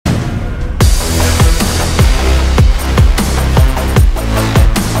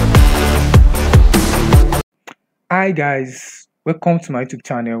Hi guys, welcome to my YouTube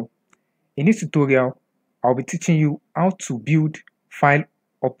channel. In this tutorial, I'll be teaching you how to build file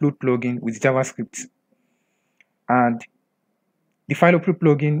upload plugin with JavaScript. And the file upload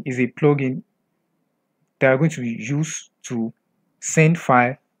plugin is a plugin that are going to be used to send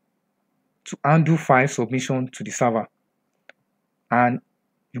file, to handle file submission to the server. And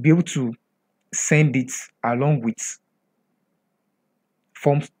you'll be able to send it along with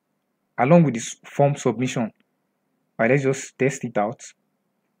this form submission. All right, let's just test it out.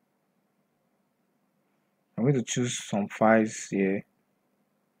 I'm going to choose some files here.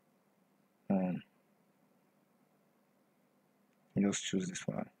 Just choose this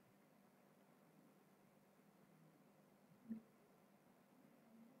file.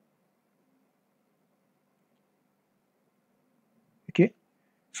 Okay,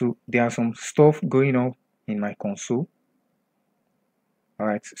 so there are some stuff going on in my console. All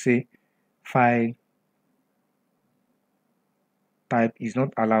right, say file type is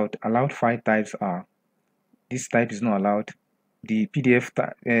not allowed. Allowed file types are, this type is not allowed. The PDF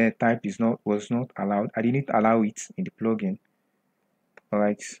type was not allowed. I didn't allow it in the plugin. All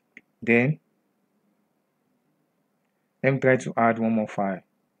right, then let me try to add one more file.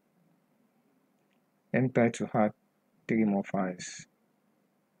 Let me try to add 3 more files.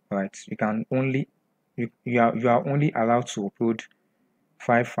 All right, you can only you are only allowed to upload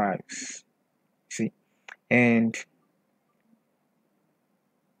 5 files. See, and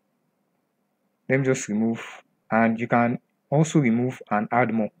let me just remove, and you can also remove and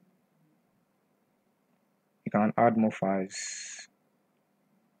add more. You can add more files.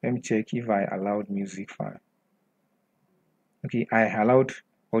 Let me check if I allowed music file. Okay, I allowed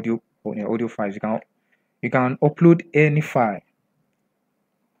audio files. You can upload any file.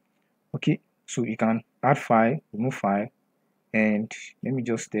 Okay, so you can add file, remove file, and let me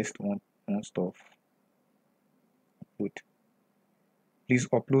just test one stuff. Upload. Please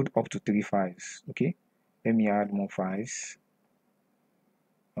upload up to 3 files. Okay, let me add more files.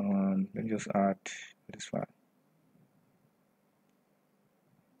 Let me just add this file.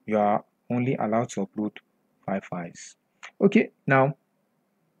 You are only allowed to upload 5 files. Okay, now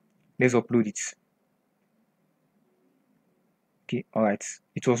let's upload it. Okay, all right,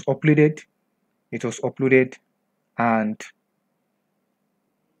 it was uploaded, and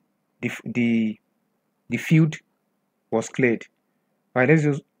the field was cleared. All right, let's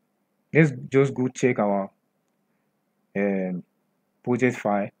just go check our project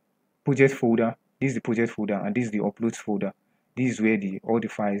folder. This is the project folder, and this is the uploads folder. This is where all the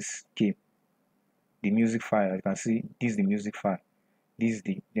files came. The music file, you can see this is the music file. These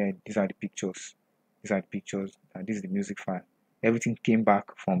are the pictures. These are the pictures, and this is the music file. Everything came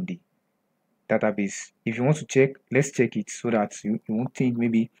back from the database. If you want to check, let's check it so that you won't think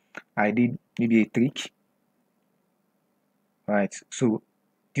maybe I did a trick. All right, so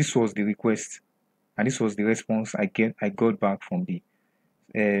this was the request, and this was the response I got back from the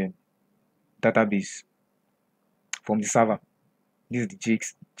database, from the server. This is the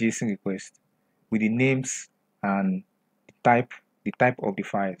JSON request with the names and the type of the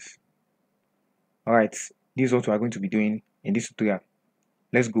files. All right, this is what we are going to be doing in this tutorial.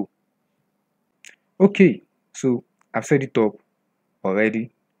 Let's go. Okay, so I've set it up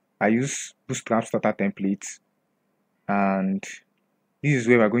already. I use Bootstrap starter templates, and this is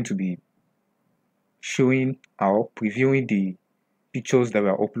where we're going to be showing or previewing the pictures that we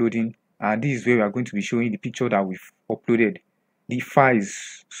are uploading, and this is where we are going to be showing the picture that we've uploaded. The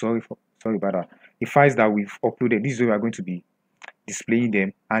files, sorry about that. The files that we've uploaded, this is where we are going to be displaying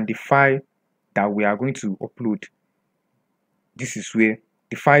them, and the file that we are going to upload, this is where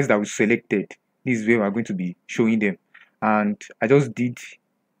the files that we selected, this is where we are going to be showing them. And I just did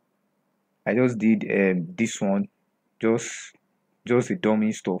this one, just a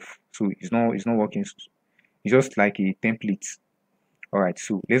dummy stuff, so it's not working. It's just like a template. All right,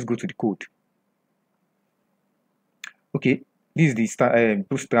 so let's go to the code. Okay, this is the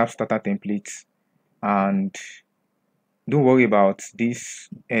Bootstrap starter template, and don't worry about this.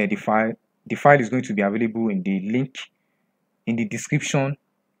 The file is going to be available in the link in the description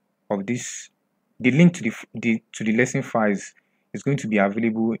of this. The link to the lesson files is going to be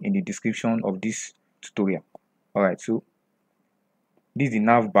available in the description of this tutorial. All right, so this is the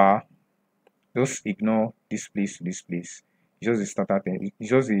nav bar. Just ignore this place to this place. It's just a starter template. It's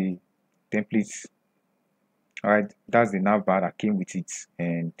just a template. All right, that's the nav bar that came with it.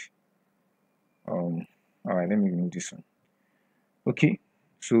 And all right, let me remove this one. Okay,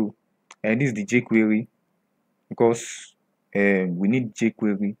 so this is the jQuery, because we need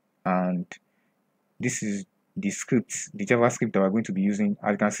jQuery, and this is the script, the JavaScript that we're going to be using.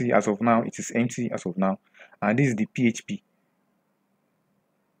 As you can see, as of now, it is empty as of now, and this is the PHP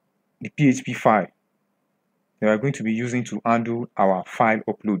file that we are going to be using to handle our file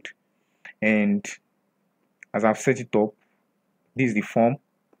upload. And as I've set it up, this is the form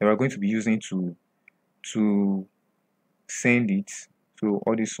that we're going to be using to send it. So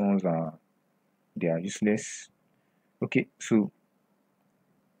all these ones are useless. Okay, so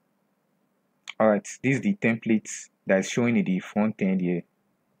all right, this is the template that is showing in the front end here.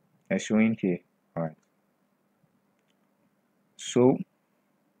 That's showing here. All right. So,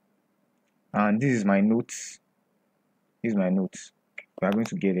 and this is my notes. This is my notes. We are going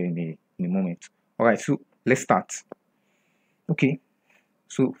to get there in a moment. All right, so let's start. Okay,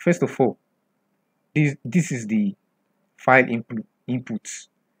 so first of all, this is the file inputs.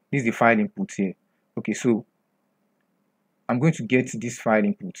 This is the file input here. Okay, so I'm going to get this file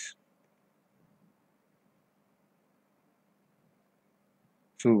inputs.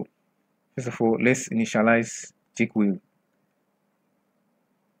 So first of all, let's initialize jQuery.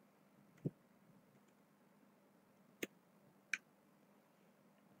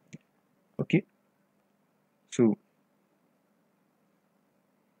 Okay, so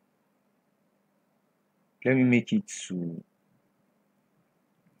let me make it to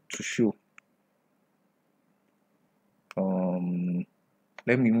show.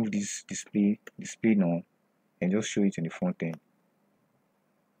 Let me move this display now and just show it in the front end.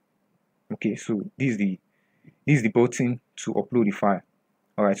 Okay, so this is the button to upload the file.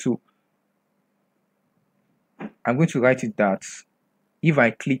 All right, so I'm going to write it that if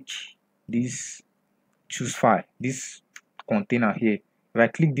I click this choose file, this container here, if I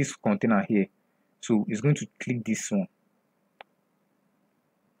click this container here, so it's going to click this one.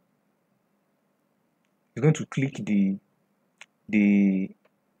 It's going to click the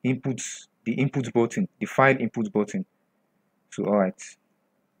input button, the file input button. So all right,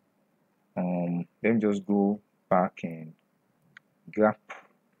 let me just go back and grab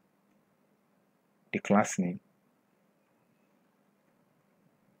the class name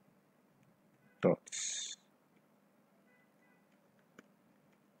dots.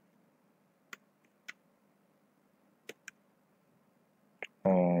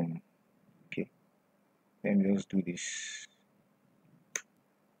 Okay, let me just do this.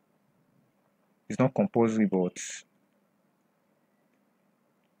 It's not compulsory, but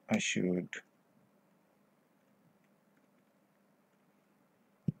I should.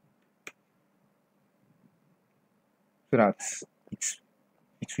 So that it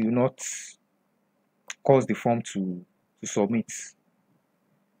will not cause the form to submit.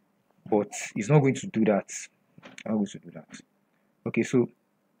 But it's not going to do that. I'm going to do that. Okay, so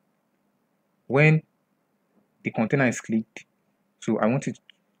when the container is clicked, so I want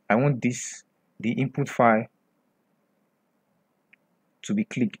the input file to be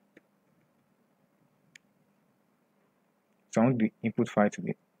clicked. So I want the input file to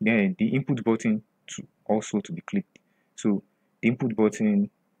be, then the input button to also to be clicked. So the input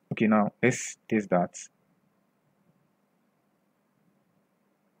button, okay, now let's test that.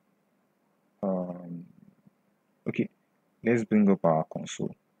 Okay, let's bring up our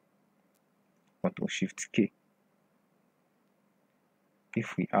console. Ctrl+Shift+K.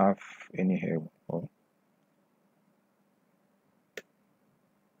 If we have any error, or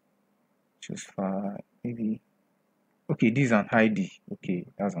choose file, maybe. Okay, this is an ID. Okay,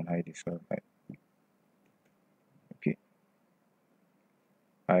 that's an ID. So okay.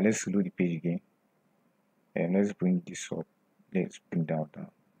 Alright, let's load the page again. And let's bring this up. Let's bring that down.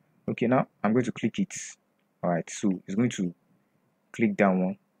 Okay, now I'm going to click it. Alright, so it's going to click that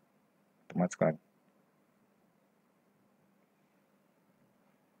one automatically.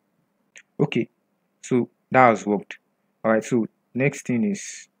 Okay, so that has worked. Alright, so next thing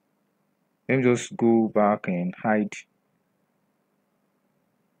is, let me just go back and hide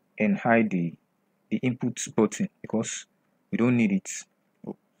the input button because we don't need it.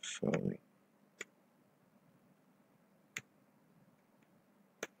 Oh, sorry.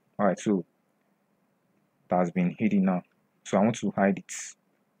 Alright, so that has been hidden now. So I want to hide it.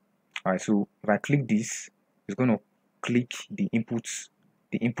 Alright, so if I click this, it's going to click the input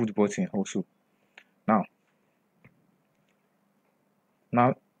button also.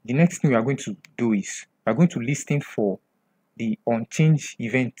 Now the next thing we are going to do is we are going to listen for the unchanged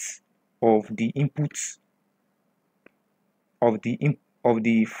events of the inputs of the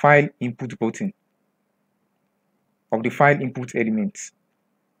file input button, of the file input elements.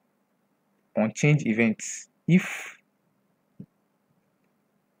 Unchanged events. If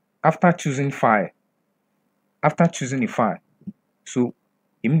after choosing a file, so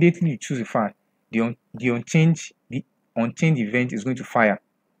immediately you choose a file, the unchanged event is going to fire.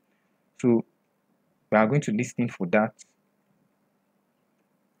 So we are going to listen for that.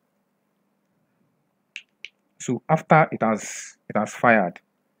 So after it has fired,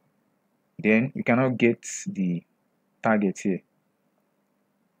 then we cannot get the target here.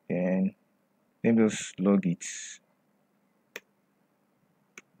 Then let me just log it.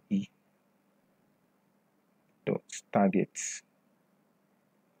 E dot target.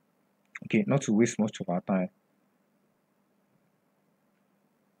 Okay, not to waste much of our time.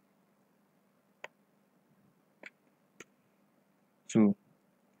 So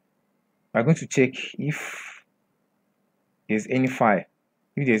we're going to check if there's any file.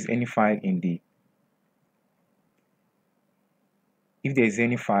 If there's any file in the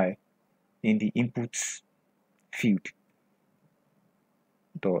inputs field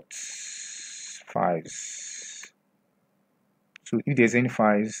dot files. So if there's any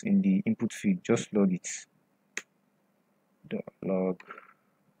files in the input field, just log it. Log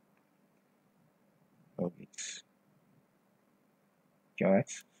it. Alright,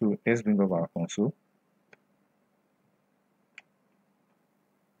 so let's bring up our console.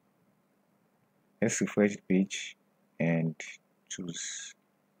 Let's refresh the page and choose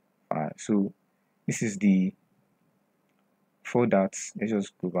file. So this is the folder. Let's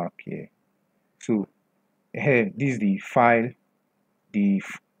just go back here. So here, this is the file, the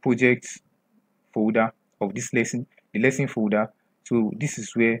project folder of this lesson, the lesson folder. So this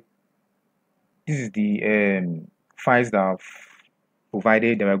is the files that I've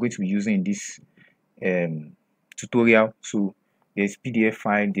provided that we're going to be using in this tutorial. So there's PDF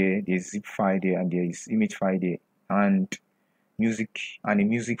file there, there's zip file there, and there is image file there, and music and a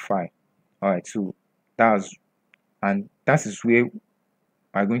music file. Alright, so that is where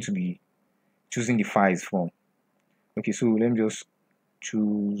I'm going to be choosing the files from. Okay, so let me just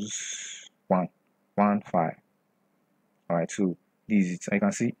choose one file. Alright, so this is it. I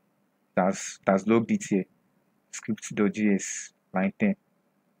can see that's logged it here, script.js line 10.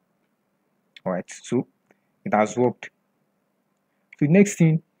 Alright, so it has worked. So the next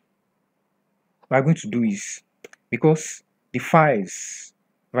thing we're going to do is, because the files,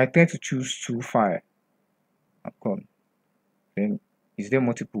 if I try to choose two files, then is there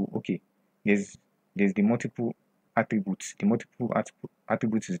multiple? Okay, there's the multiple attributes. The multiple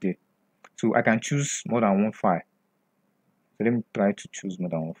attributes is there, so I can choose more than one file. So let me try to choose more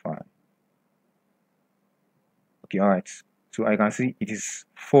than one file. Okay, alright, so I can see it is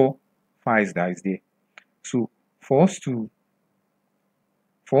 4 files that is there. So for us to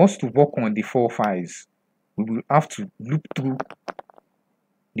work on the 4 files, we will have to loop through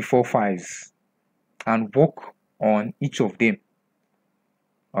the 4 files and work on each of them.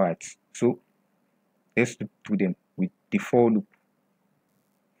 Alright, so let's loop through them with the for loop.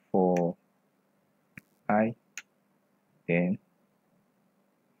 For I, then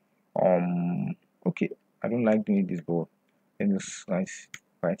okay, I don't like doing this, but let me just write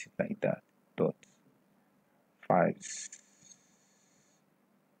it like that. Dot files.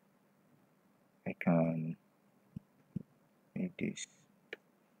 I can make this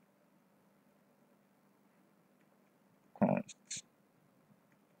const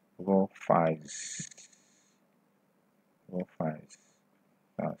raw files.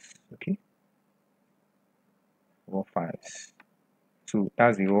 That's okay. Raw files. So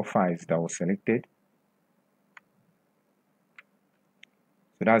that's the raw files that was selected.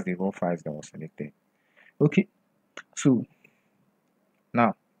 So that's the raw files that was selected. Okay, so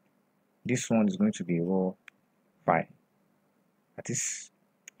now this one is going to be a raw file. That is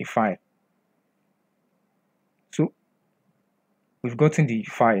a file. So we've gotten the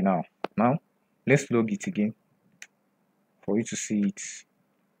file now. Now let's log it again for you to see it.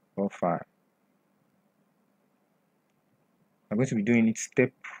 Raw file. I'm going to be doing it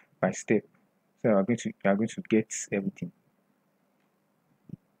step by step. So we are going to get everything.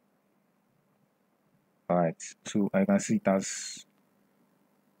 Alright, so I can see it has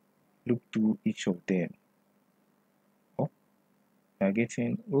looked through each of them. Oh, we are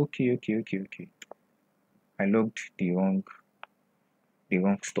getting okay. I logged the wrong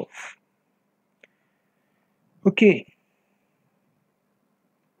stuff. Okay.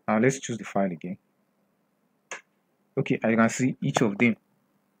 Now let's choose the file again. Okay, I can see each of them.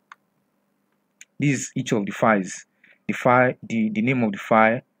 This is each of the files. The file, the name of the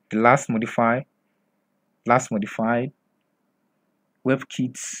file, the last modified,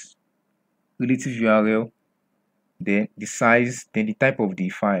 WebKit, relative URL, then the size, then the type of the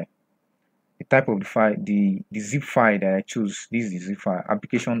file. The type of the file, the zip file that I choose, this is the zip file,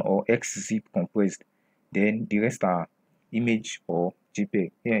 application or XZip compressed. Then the rest are image or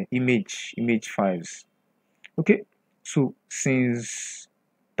JPEG. Yeah, image files. Okay, so since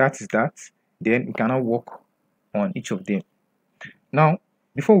that is that, then we can now work on each of them. Now,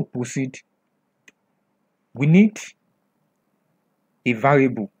 before we proceed, we need a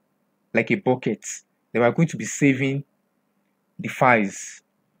variable like a bucket that we are going to be saving the files,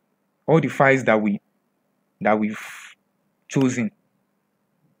 all the files that we've chosen.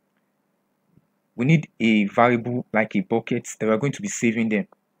 We need a variable like a bucket that we are going to be saving them.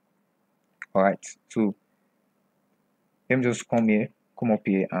 All right, so let me just come up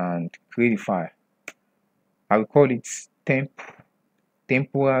here and create a file. I will call it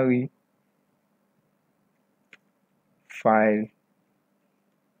temporary file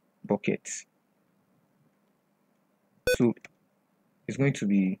bucket. So it's going to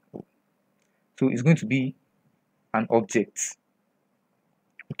be an object.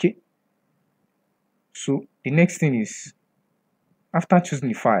 Okay, so the next thing is, after choosing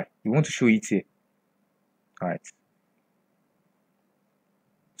the file, we want to show it here. All right,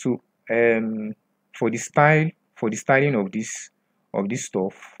 so for the styling of this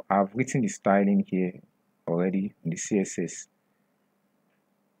stuff, I've written the styling here already in the CSS.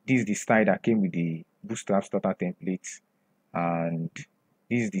 This is the style that came with the Bootstrap starter template, and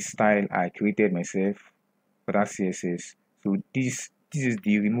this is the style I created myself for that CSS. So this is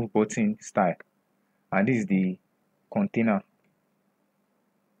the remove button style, and this is the container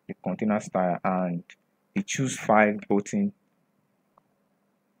style, and the choose file button,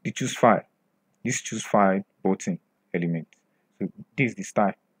 this choose file button element. So this is the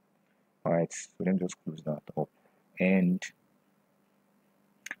style. All right, so let me just close that up. And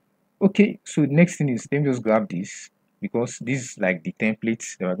okay, so the next thing is, let me just grab this, because this is like the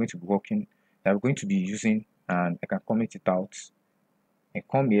templates that we're going to be using, and I can comment it out and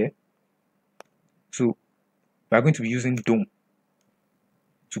come here. So we're going to be using DOM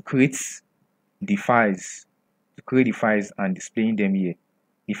to create the files, and displaying them here.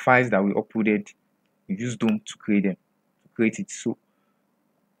 The files that we uploaded, we use DOM to create it. So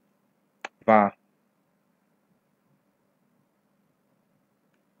var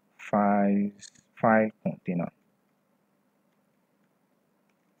file container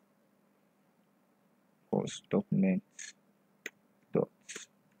equals document dot.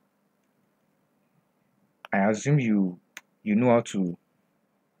 I assume you know how to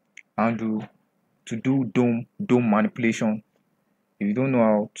do DOM manipulation. If you don't know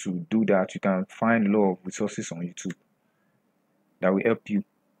how to do that, you can find a lot of resources on YouTube that will help you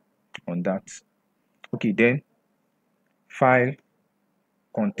on that. Okay, then file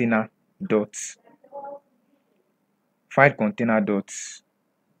container dot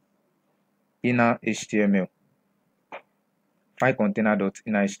inner HTML. File container dot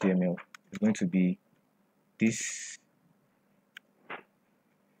inner HTML is going to be this.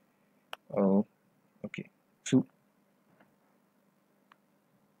 Oh, okay. So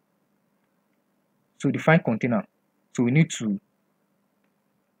the file container, so we need to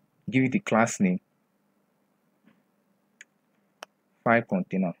give it a class name. File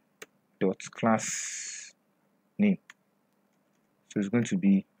container dot class name. So it's going to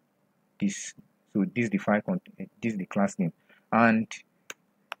be this. So this is the file container, this is the class name, and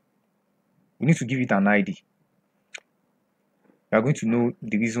we need to give it an ID. We are going to know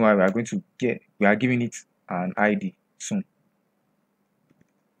the reason why we are giving it an ID soon.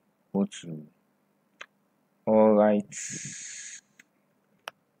 Go to, all right,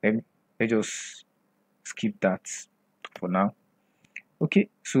 let's just skip that for now. Okay,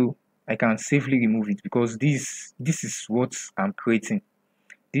 so I can safely remove it, because this is what I'm creating.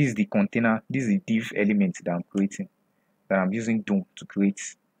 This is the container, this is the div element that I'm creating, that I'm using DOM to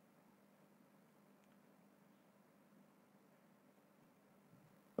create.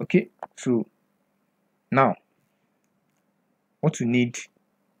 Okay, so now what we need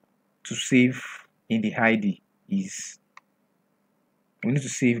to save in the ID is, we need to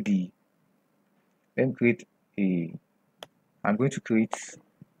save the, I'm going to create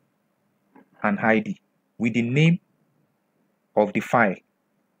an ID with the name of the file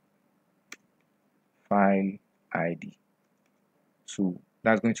ID. So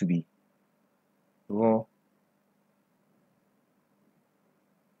that's going to be raw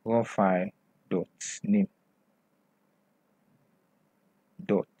file dot name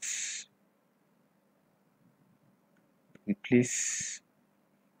dot replace.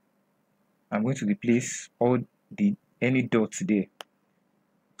 I'm going to replace all any dots there.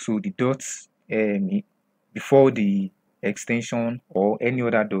 So the dots before the extension or any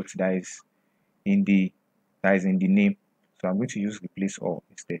other dot that is in the name. So I'm going to use replace all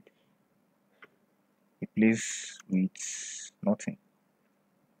instead. Replace with nothing.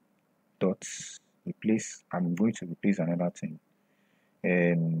 Dots replace. I'm going to replace another thing.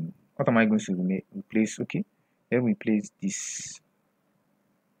 what am I going to replace? Okay, let me replace this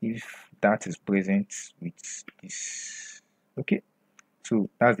if that is present with this. Okay, so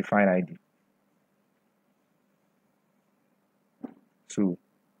that's the file ID. So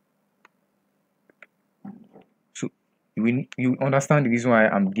you understand the reason why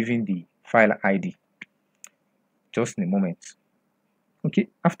I'm giving the file ID just in a moment. Okay,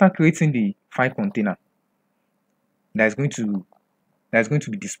 after creating the file container, that's going to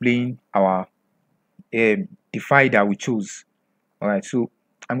be displaying our the file that we chose. All right, so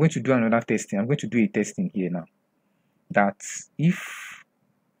I'm going to do another testing. I'm going to do a testing here now, that if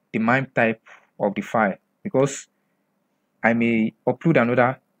the MIME type of the file, because I may upload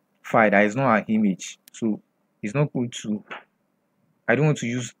another file that is not an image, so it's not going to, I don't want to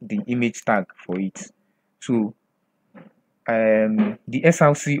use the image tag for it. So the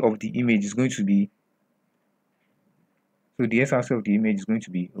SRC of the image is going to be, so the SRC of the image is going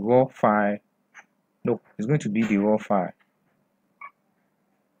to be raw file. No, it's going to be the raw file.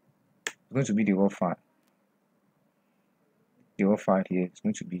 It's going to be the raw file. The raw file here is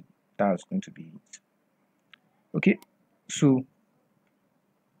going to be, that's going to be it. Okay, so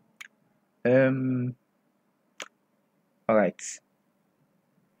all right,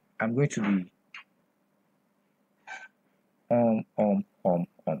 I'm going to be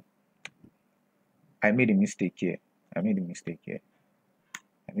I made a mistake here.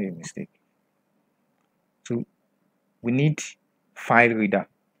 So we need file reader.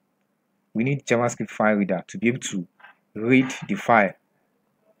 We need JavaScript file reader to be able to read the file,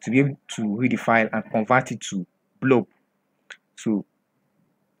 and convert it to blob. So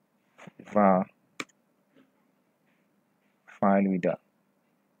var file reader,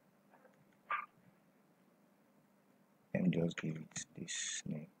 and just give it this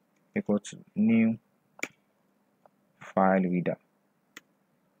name, equal to new file reader.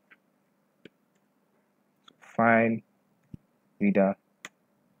 File reader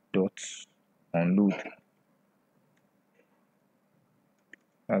dot unload.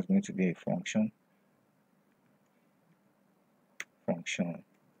 That's going to be a function.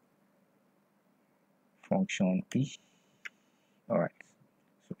 Function e. Alright,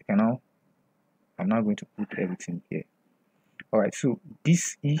 so we can now, I'm now going to put everything here. Alright, so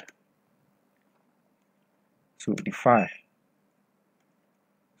this e, so the file is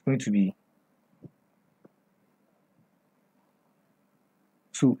going to be,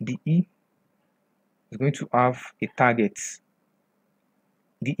 so the e is going to have a target.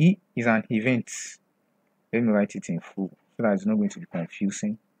 The e is an event. Let me write it in full so that it's not going to be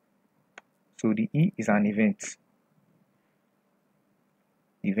confusing. So the e is an event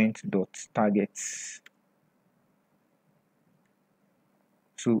dot targets.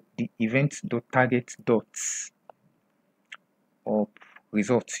 So the event dot target dots of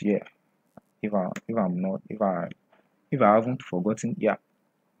results here. If I haven't forgotten, yeah,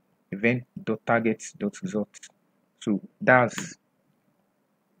 event dot target dot results. So that's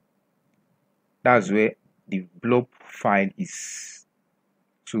where the blob file is.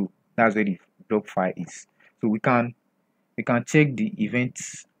 So that's where the blob file is. So we can check the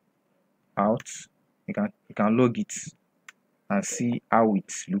events out. We can log it and see how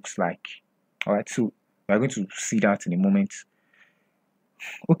it looks like. All right, so we are going to see that in a moment.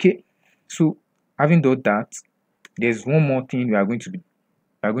 Okay, so having done that, there's one more thing we are going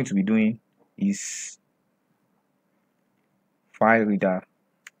to be doing, is file reader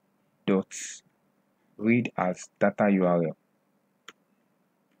dot read as data URL.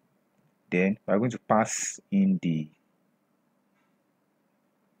 Then we are going to pass in the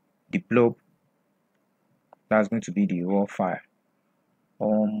blob. That's going to be the raw file.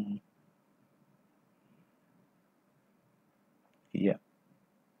 Yeah,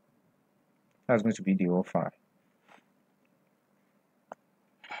 that's going to be the raw file.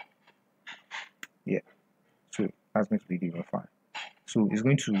 Yeah, so that's going to be the raw file. So it's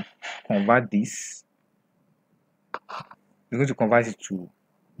going to convert this. It's going to convert it to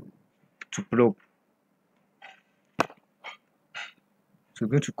blob. So we're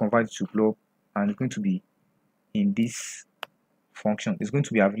going to convert it to blob, and it's going to be in this function. It's going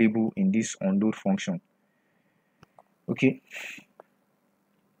to be available in this unload function. Okay,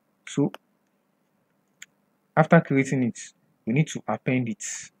 so after creating it, we need to append it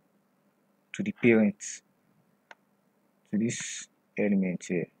to the parent, to this element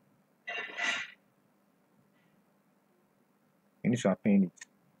here. We need to append it.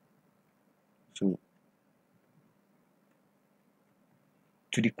 So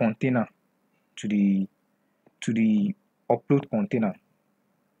to the container, to the upload container,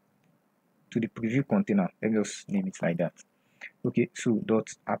 to the preview container. Let me just name it like that. Okay, so dot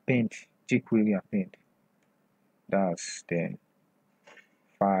append jQuery append, that's then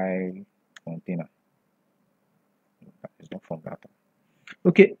file container. It's not from data.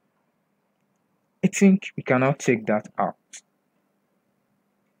 Okay, I think we can now check that out.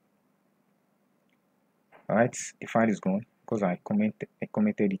 Alright, the file is gone because I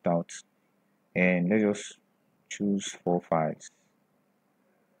commented it out, and let's just choose 4 files.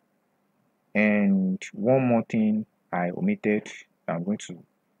 And one more thing I omitted, I'm going to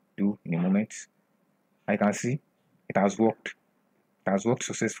do in a moment. I can see it has worked. It has worked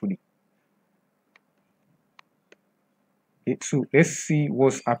successfully. Okay, so let's see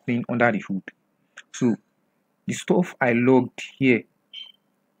what's happening under the hood. So the stuff I logged here,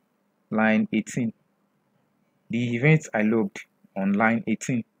 line 18, the events I logged on line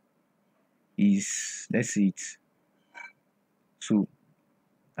 18 is, let's see it. So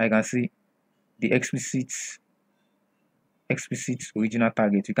I can see the explicit original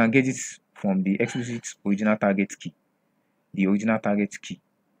target. You can get it from the explicit original target key, the original target key.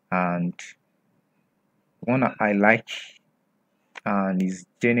 And one I like and is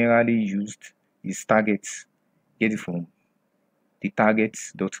generally used is targets. Get it from the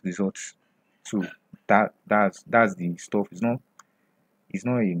targets.results. So that's the stuff. It's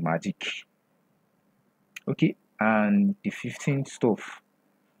not a magic. Okay, and the 15th stuff,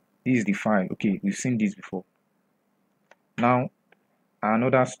 this is the file. Okay, we've seen this before. Now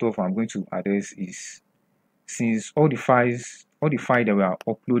another stuff I'm going to address is, since all the file that we are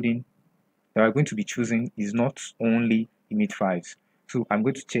uploading, that we're going to be choosing, is not only image files. So I'm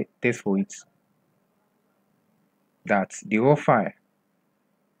going to test for it that the raw file,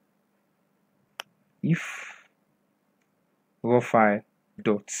 if raw file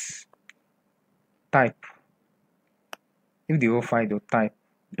dot type, if the raw file dot type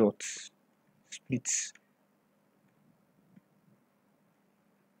dot splits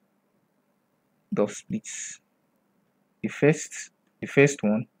the first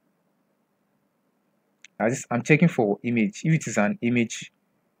one, I'm checking for image. If it is an image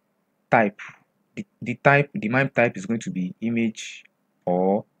type, the MIME type is going to be image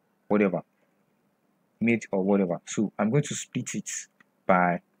or whatever. So I'm going to split it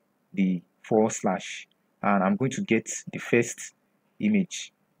by the / and I'm going to get the first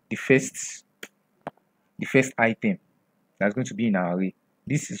image, the first item that's going to be in our array.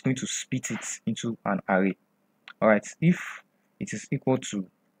 This is going to split it into an array. Alright, if it is equal to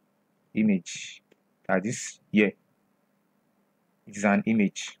image, that is here, it is an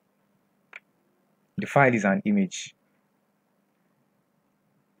image. The file is an image.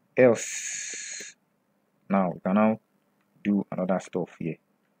 Else, now we can now do another stuff here.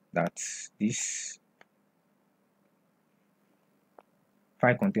 That's this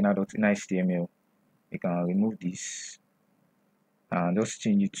file container.inner.html. You can remove this and just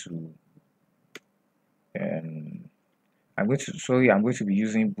change it to I'm going to be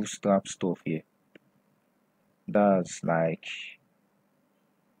using bootstrap stuff here. That's like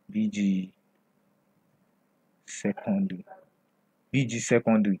BG secondary. BG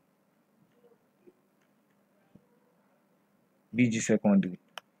secondary.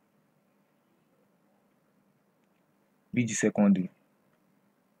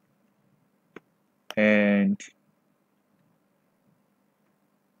 And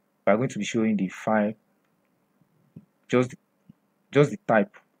we're going to be showing the file, just the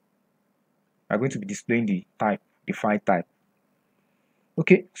type. We're going to be displaying the type, the file type.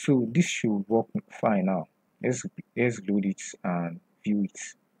 Okay, so this should work fine now. Let's load it and view it.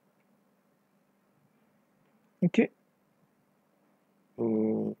 Okay.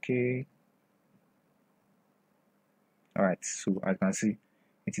 Alright, so as you can see,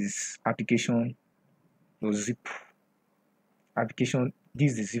 it is application zip application.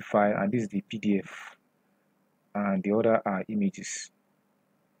 This is the zip file and this is the PDF, and the other are images.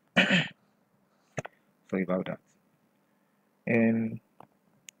 Sorry about that.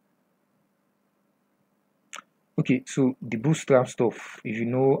 Okay, so the bootstrap stuff, if you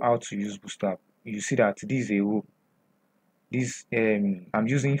know how to use bootstrap, you see that this is a row. This I'm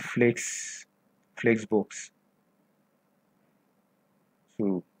using flexbox.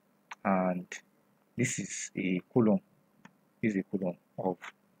 So, and this is a column. This is a column of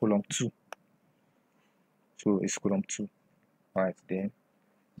column 2. So it's column 2. Alright, then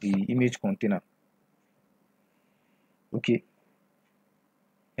the image container. Okay,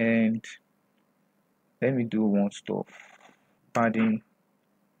 and let me do one stuff. Padding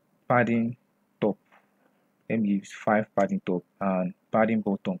top. Let me use 5 padding top and padding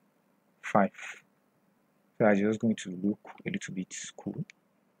bottom 5. So I'm just going to look a little bit cool.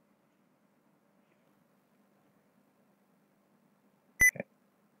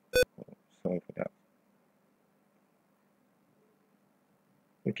 sorry for that.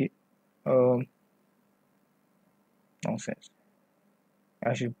 Okay, nonsense.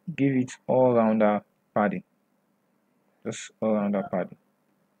 I should give it all rounder padding, just all rounder padding.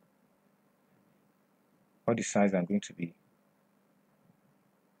 All the size are going to be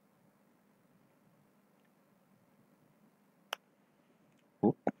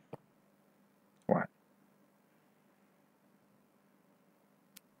oh, 1.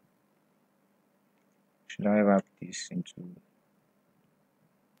 Should I wrap this into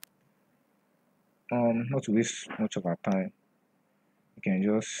not to waste much of our time, you can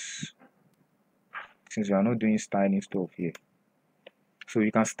just, since we are not doing styling stuff here, so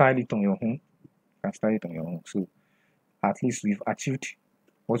you can style it on your own. You can style it on your own. So at least we've achieved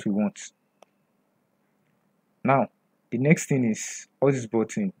what we want. Now the next thing is all these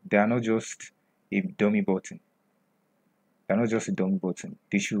buttons, they are not just a dummy button. They are not just a dummy button.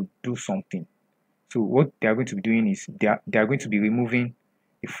 They should do something. So what they are going to be doing is they are going to be removing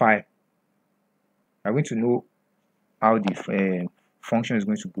a file. We are going to know how the function is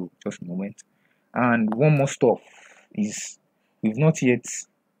going to go. Just a moment. And one more stuff is we've not yet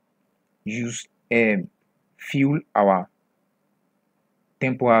used fill our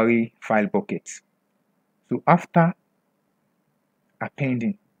temporary file bucket. So after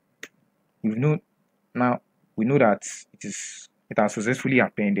appending, we know that it has successfully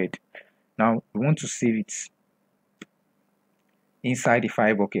appended. Now we want to save it inside the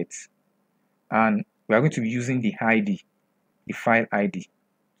file bucket, and we are going to be using the ID, the file ID,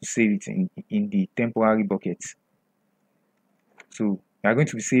 to save it in the temporary bucket. So we are not going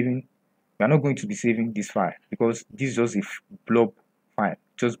to be saving this file because this is just a blob file,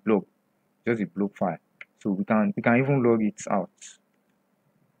 just a blob file. So we can even log it out,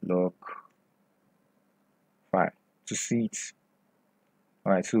 log file, to see it.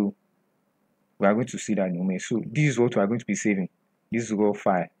 Alright, so we are going to see that in a moment. So this is what we are going to be saving, this raw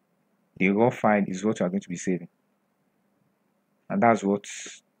file. The raw file is what we are going to be saving, and that's what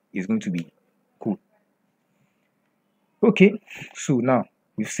is going to be cool. Okay, so now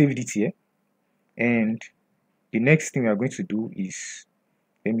we've saved it here, and the next thing we are going to do is,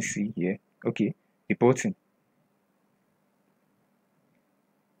 let me see here. Okay, the button.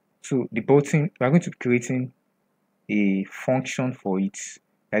 So the button, we are going to be creating a function for it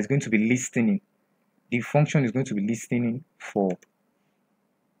that's going to be listening. The function is going to be listening for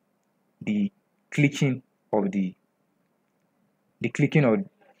the clicking of the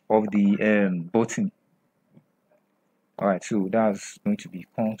button. Alright, so that's going to be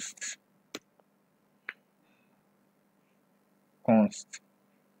const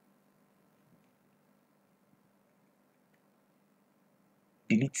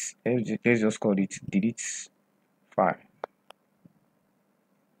delete. Let's just call it delete file.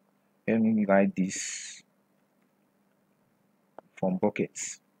 Let me write this from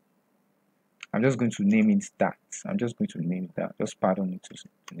buckets. I'm just going to name it that. Just pardon me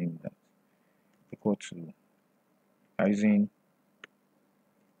to name it that. Equal to, I'm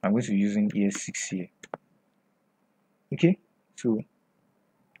going to be using ES6 here. Okay, so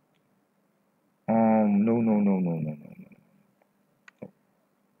no,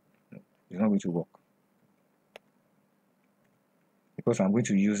 it's not going to work because I'm going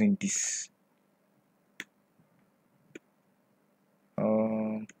to be using this.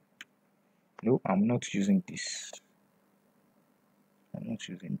 No, I'm not using this. I can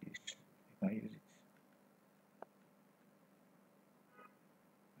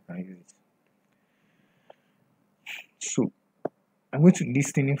use it. So I'm going to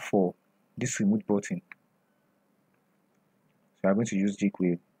listening for this remote button. So I'm going to use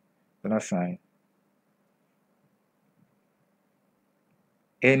jQuery $,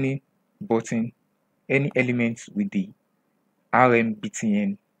 any button, any element with the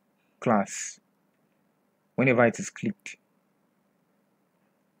RMBTN class. Whenever it is clicked,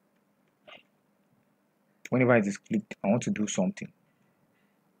 I want to do something.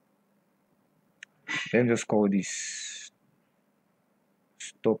 Let me just call this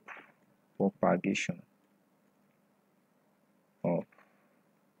stop propagation of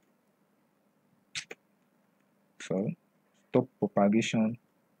stop propagation.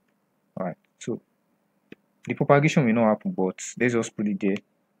 Alright, so the propagation will not happen, but let's just put it there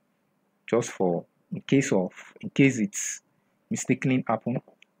just for in case it's mistakenly happen.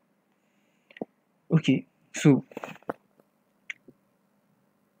 Okay, so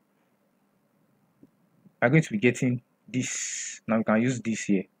I'm going to be getting this. Now we can use this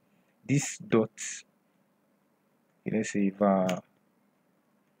here, this dot, let's say var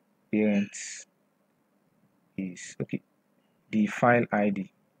parent is okay, the file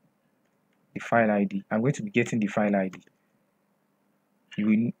ID the file ID. I'm going to be getting the file ID.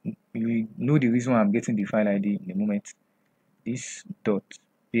 You will know the reason why I'm getting the file ID in a moment. This dot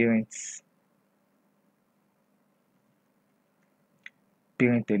parent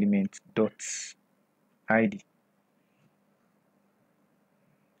element dot ID.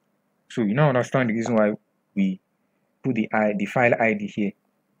 So you now understand the reason why we put the file ID here.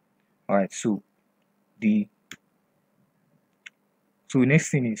 Alright, so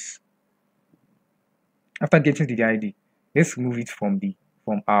next thing is, after getting the ID, let's remove it from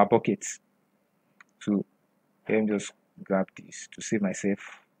our buckets. So let me just grab this to save myself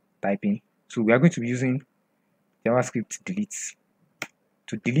typing. So we are going to be using JavaScript delete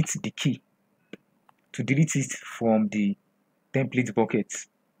to delete the key, to delete it from the template bucket.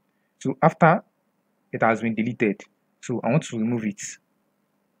 So after it has been deleted, so I want to remove it.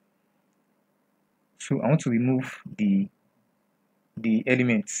 So I want to remove the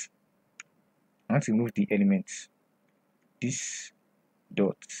elements. I want to remove the elements. This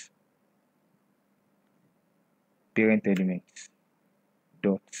dot parent element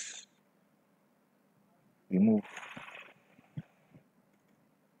dot remove.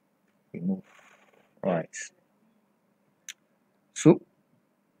 Alright, so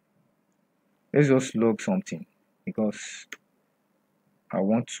let's just log something because I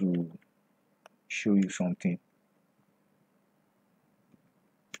want to show you something.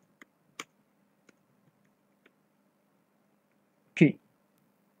 Okay,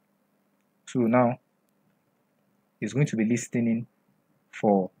 so now it's going to be listening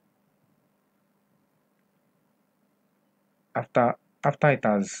for after it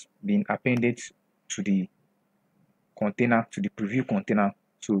has been appended to the container, to the preview container.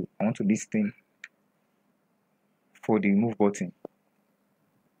 So I want to listen for the remove button.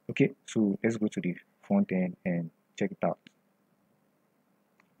 Okay, so let's go to the front end and check it out.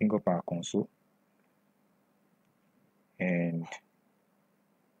 Bring up our console and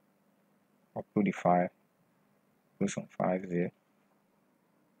upload the file. Put some files there.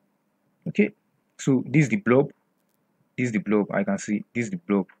 Okay, so this is the blob. This is the blob. I can see this is the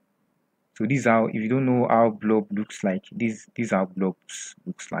blob. So this is how, if you don't know how blob looks like, this is how blobs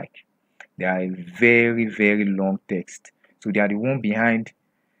looks like. They are a very, very long text. So they are the one behind.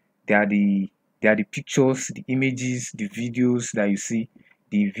 They are the pictures, the images, the videos that you see,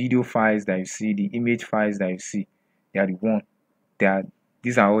 the video files that you see, the image files that you see. They are the one.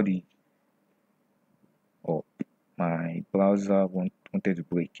 These are all the. Oh, my browser wanted to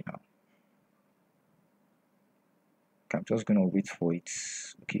break now. I'm just gonna wait for it.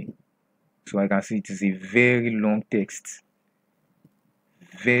 Okay, so I can see it is a very long text.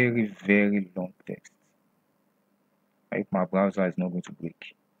 Very, very long text. I hope my browser is not going to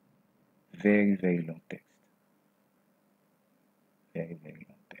break. Very, very long text. Very, very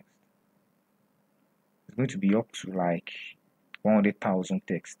long text. It's going to be up to like 100,000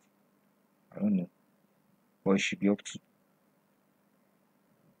 text. I don't know, but it should be up to.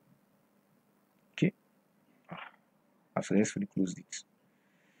 Okay, I'll successfully close this.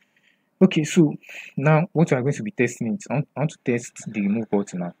 Okay, so now what we are going to be testing is, I want to test the remove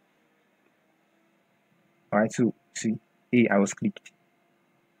button now. Alright, so see, I was clicked.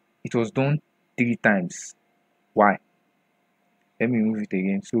 It was done 3 times. Why? Let me remove it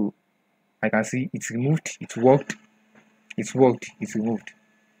again. So I can see it's removed, it worked, it's removed.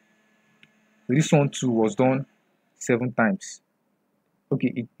 So this one too was done 7 times.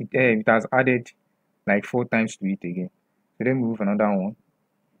 Okay, it has added like 4 times to it again. So let me move another one.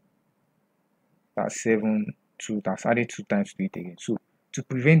 That's 7, 2, that's added 2 times to it again. So to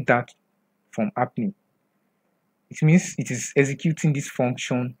prevent that from happening, it means it is executing this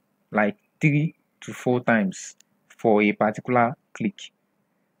function like 3 to 4 times for a particular click.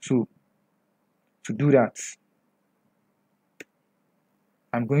 So to do that,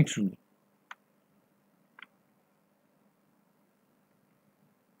 I'm going to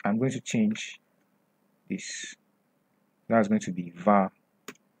change this. That's going to be var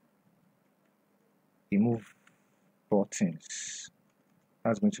remove buttons.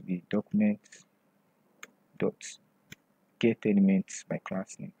 That's going to be document dot get elements by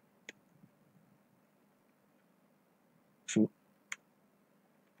class name.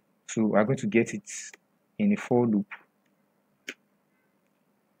 So we're going to get it in a for loop.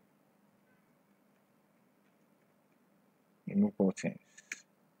 Remove buttons.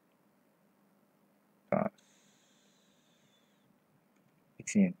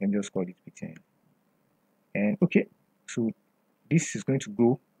 Btn. Let me just call it Btn. And okay, so this is going to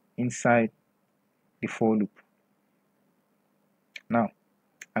go inside the for loop. Now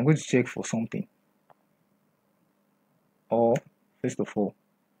I'm going to check for something. Or first of all,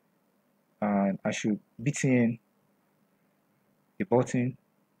 and I should btn the button.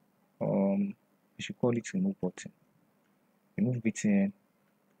 I should call it remove button. Remove btn,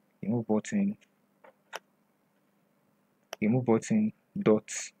 remove button dot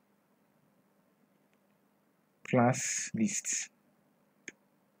class list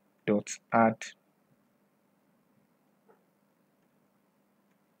dot add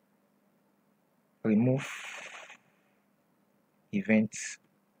remove events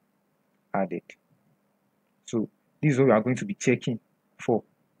added. So this is what we are going to be checking for.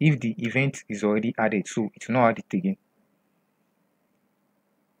 If the event is already added, so it will not add it again.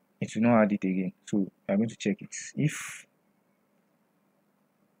 It will not add it again. So we are going to check it. If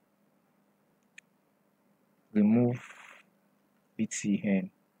remove btn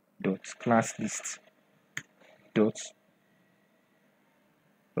dot class list dot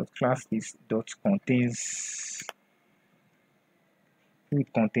class list dot contains, if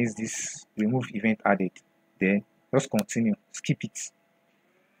it contains this remove event added, then just continue, skip it,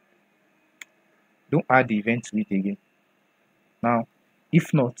 don't add the event to it again. Now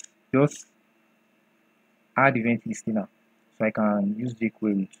if not, just add event listener. So I can use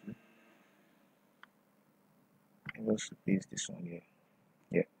jQuery too. Let's paste this one here.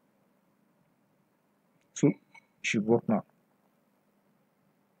 Yeah, so it should work now.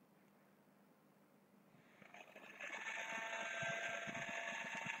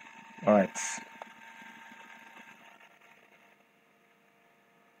 All right,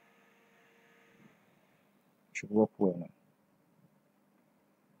 should work well now.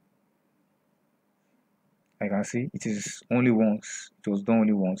 I can see it is only once. It was done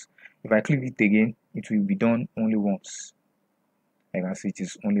only once. If I click it again, it will be done only once. I can see it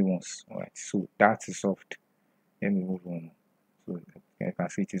is only once. All right, so that is solved. Let me move on. So I can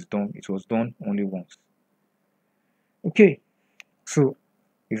see it is done. It was done only once. Okay, so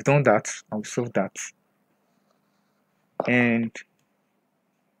we've done that. I'll solve that. And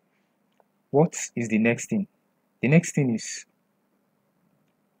what is the next thing? The next thing is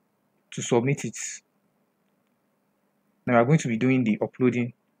to submit it. Now we're going to be doing the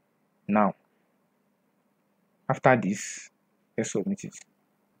uploading now. After this, let's submit it.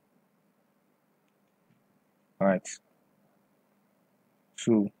 All right,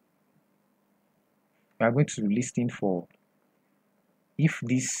 so we are going to listen for if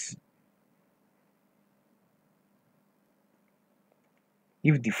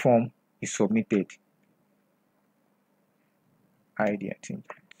the form is submitted. ID, I think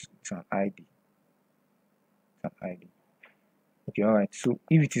it's an ID. It's an ID. Okay, all right. So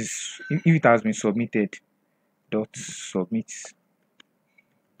if it has been submitted, dot submit.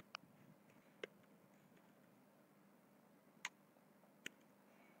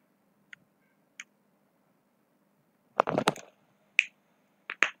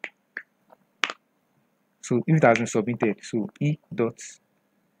 So if it has been submitted, so e dot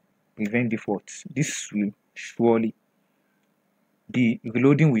prevent default. This will surely, the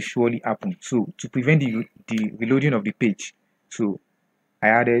reloading will surely happen. So to prevent the reloading of the page, so I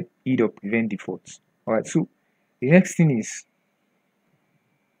added e dot prevent default. All right. So the next thing is,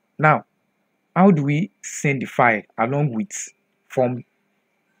 now how do we send the file along with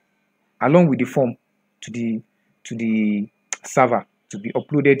the form to the server to be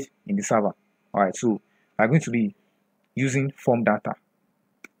uploaded in the server? All right, so I'm going to be using form data.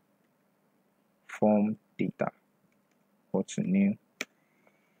 What's the name?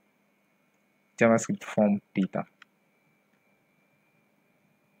 JavaScript form data.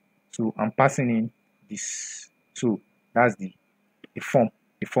 So I'm passing in this. So that's the form.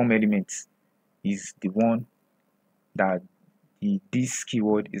 The form element is the one that this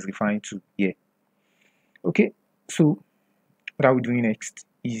keyword is referring to here. Okay, so what are we doing next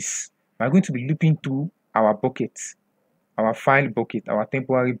is we're going to be looping through our bucket, our file bucket, our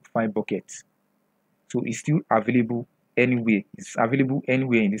temporary file bucket. So it's still available anywhere. It's available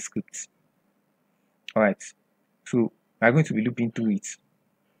anywhere in the script. All right, so we're going to be looping through it.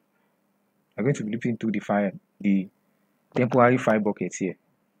 We're going to be looping through the temporary file bucket here.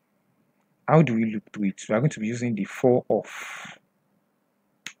 How do we loop through it? We are going to be using the for of.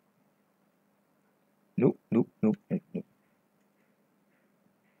 No.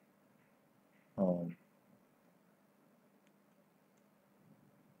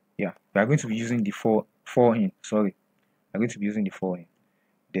 Yeah, we are going to be using the for in. Sorry, we're going to be using the for in.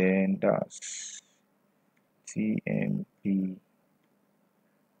 Then that's tmp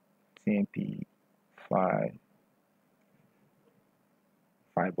file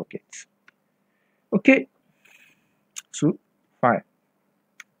bucket. Okay, so file.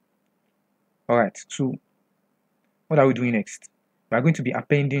 All right, so what are we doing next? We are going to be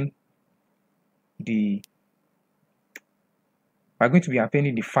appending the we're going to be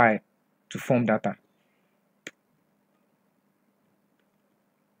appending the file to form data.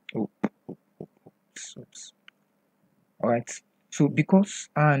 Oops. All right. So because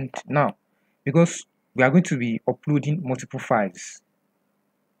we are going to be uploading multiple files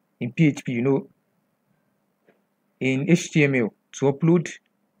in PHP, in HTML, to upload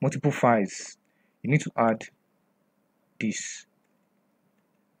multiple files, you need to add this.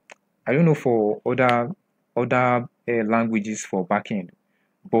 I don't know for other languages for backend,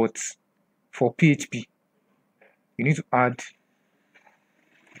 but for PHP, you need to add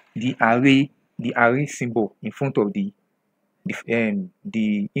the array symbol in front of the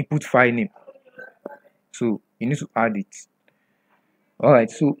input file name. So you need to add it. All right.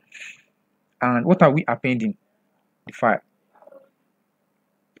 So, and what are we appending? The file.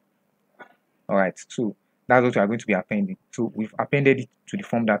 All right. So that's what we are going to be appending. So we've appended it to the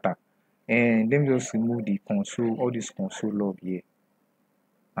form data. And let me just remove the console, all this console log here,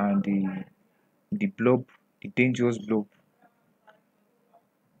 and the blob, the dangerous blob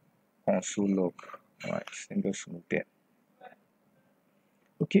console log. All right, let me just remove that.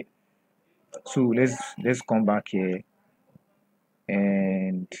 Okay, so let's come back here,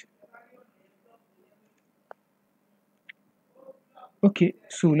 and okay,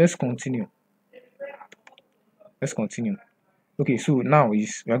 so let's continue. Okay, so now we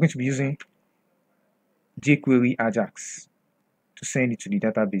are going to be using jQuery Ajax to send it to the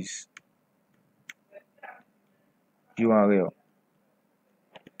database URL.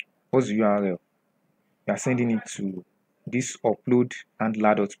 What's the URL? We are sending it to this upload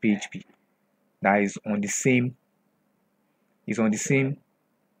handler.php that is on the same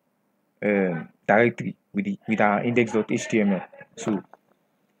directory with our index.html. So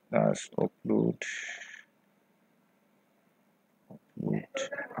that's upload. What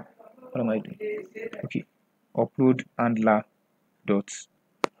am I doing? Okay, upload handler.php.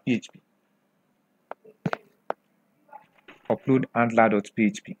 Upload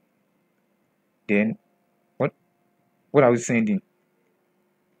handler.php. Then what are we sending?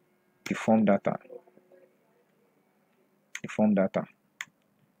 The form data.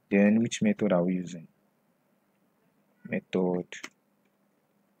 Then which method are we using? Method.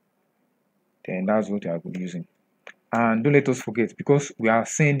 Then that's what we are using. And don't let us forget, because we are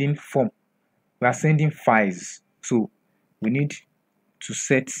sending files, so we need to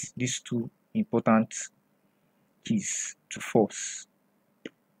set these two important keys to false,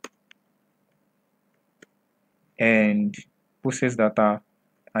 and process data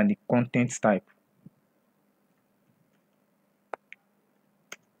and the content type.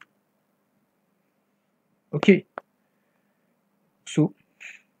 Okay, so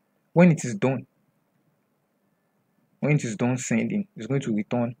when it is done sending, it's going to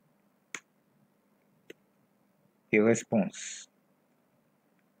return a response.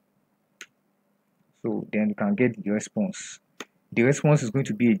 So then you can get the response. The response is going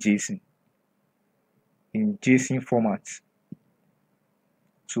to be a JSON, in JSON format.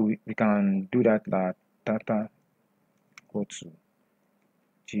 So we can do that data go to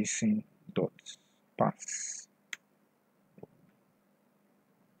JSON.pass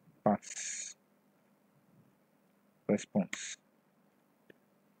response.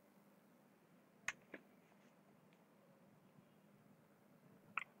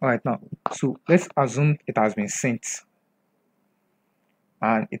 All right, now, so let's assume it has been sent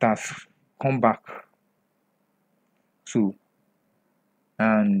and it has come back. So,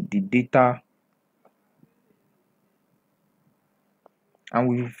 and the data, and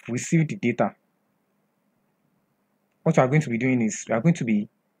we've received the data. What we are going to be doing is we are going to be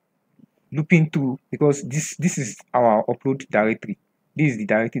looping through, because this is our upload directory. This is the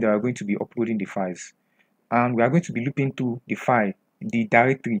directory that we are going to be uploading the files, and we are going to be looping through the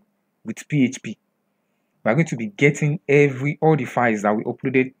directory with PHP. We are going to be getting all the files that we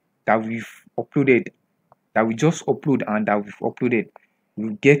just upload and that we've uploaded.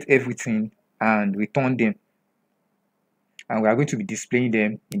 We'll get everything and return them, and we are going to be displaying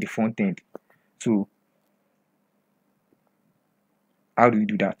them in the front end. So how do we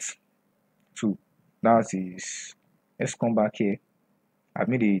do that? So that is, let's come back here. I've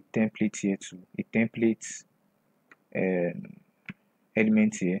made a template here too, a template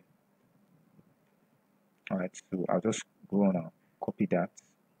element here. All right, so I'll just go on and copy that,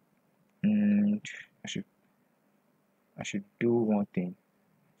 and I should do one thing.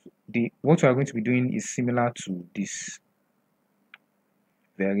 What we are going to be doing is similar to this,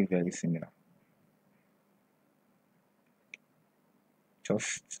 very similar,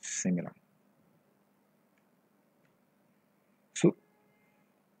 just similar. So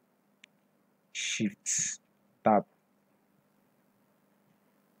Shift Tab.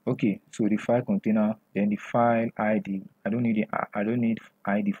 Okay, so the file container, then the file ID. I don't need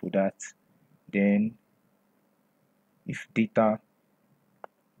ID for that. Then if data,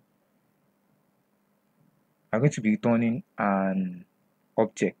 I'm going to be returning an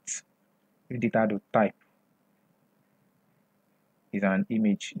object. If data.type is an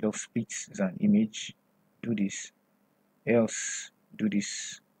image, love splits is an image, do this, else do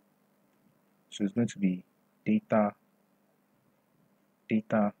this. So it's going to be data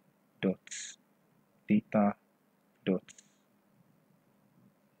dot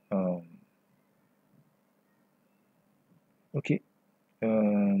okay,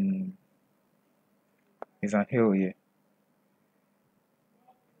 there's an error here.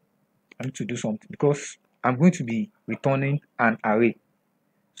 I need to do something because I'm going to be returning an array,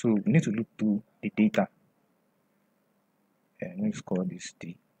 so we need to look through the data. And let's call this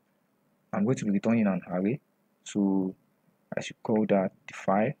D. I'm going to be returning an array, so I should call that the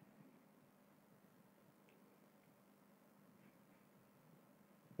file.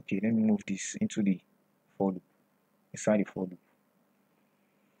 Okay, let me move this into the for loop, inside the for loop.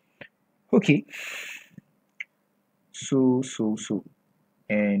 Okay, so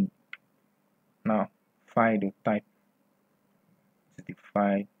and now file.type is the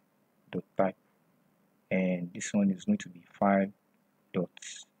file.type, and this one is going to be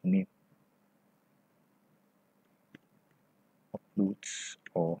file.name, uploads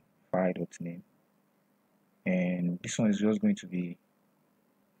or file.name, and this one is just going to be,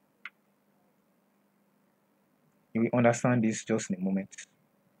 you will understand this just in a moment.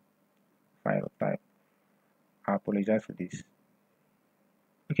 File.type. I apologize for this.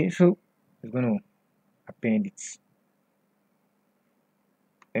 Okay, so it's going to append it.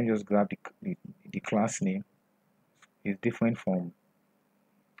 Let me just grab the class name. It's different from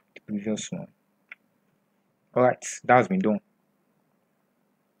the previous one. Alright, that's been done.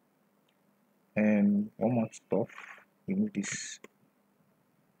 And one more stuff, remove this.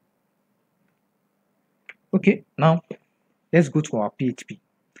 Okay, now let's go to our PHP.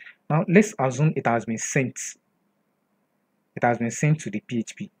 Now let's assume it has been sent. It has been sent to the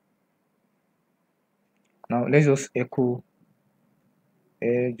PHP. Now let's just echo,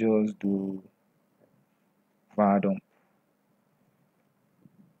 just do var dump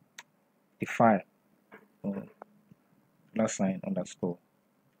the file, +sign underscore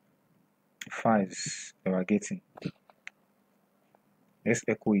the files that we're getting. Let's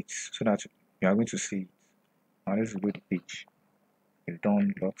echo it so that you are going to see it. Now let's go to the page. We've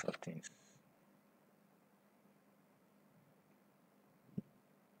done lots of things.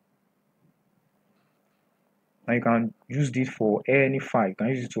 Now you can use this for any file. You can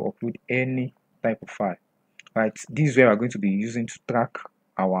use it to upload any type of file. Right, this is where we're going to be using to track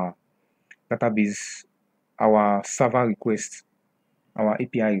our database, our server requests, our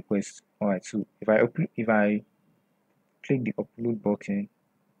API requests. Alright, so if I click the upload button,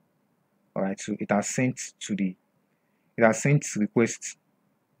 alright, so it has sent requests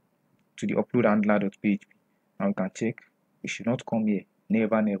to the upload handler.php. Now you can check, it should not come here.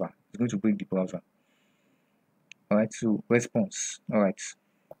 Never. It's going to break the browser. Alright, so response. Alright,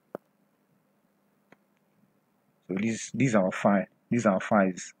 so this is our file. These are our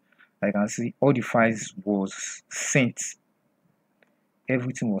files. I can see all the files was sent.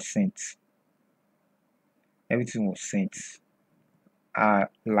 Everything was sent.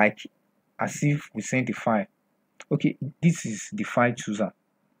 Like as if we sent the file. Okay, this is the file chooser.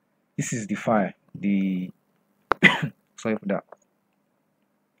 This is the file. Sorry for that.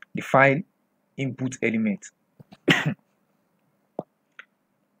 The file input element.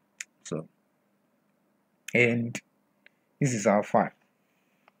 So, and this is our file.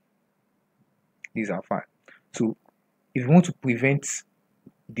 So if you want to prevent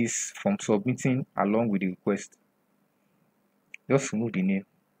this from submitting along with the request, just remove the name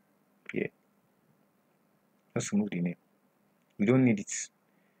here. Just remove the name. We don't need it,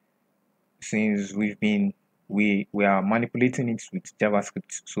 since we are manipulating it with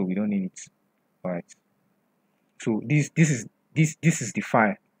JavaScript, so we don't need it. Alright, so this is the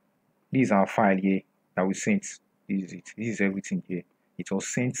file. This is our file here that we sent. This is it. This is everything here. It was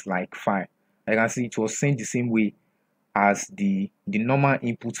sent like file. I can see it was sent the same way as the normal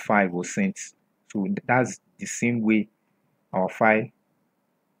input file was sent. So that's the same way our file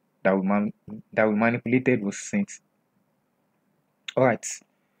that we manipulated was sent. Alright,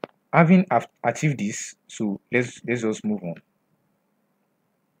 having achieved this, so let's just move on.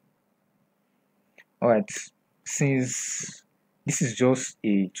 Alright, since this is just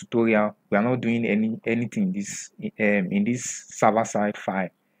a tutorial, we are not doing anything in this server side file,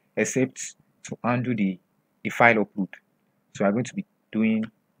 except to undo the file upload. So I'm going to be doing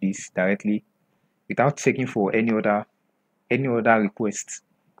this directly without checking for any other requests.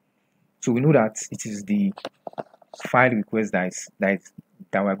 So we know that it is the file request that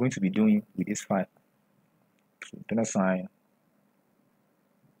we're going to be doing with this file. So $sign,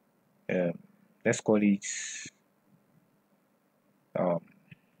 let's call it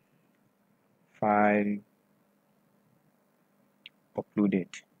file uploaded.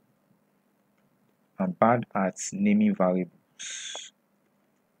 I'm bad at naming variables.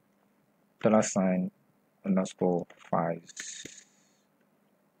 $sign underscore files.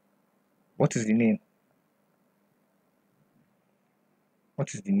 What is the name?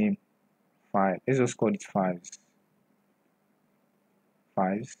 What is the name? File. Let's just call it files.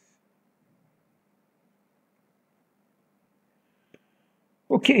 Files.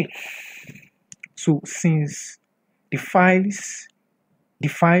 Okay. So since the file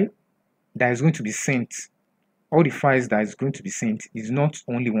that is going to be sent, all the files that is going to be sent is not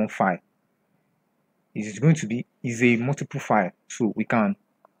only one file. It is going to be a multiple file. So we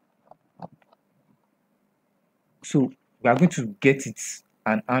are going to get it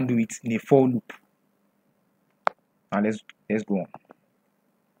and undo it in a for loop. Now let's go on.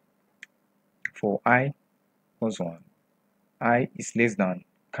 For I plus 1, I is less than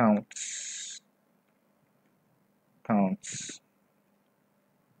counts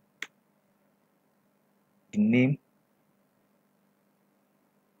the name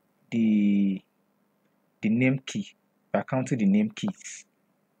key. We are counting the name keys.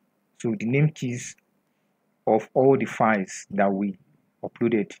 So the name keys of all the files that we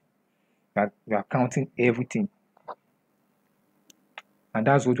uploaded, we are counting everything, and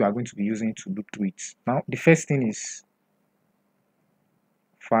that's what we are going to be using to loop through it. Now the first thing is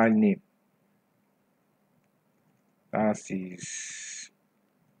file name. That is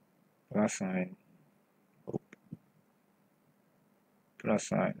 $sign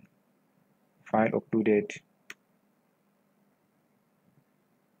file uploaded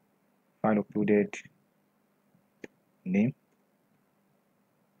name,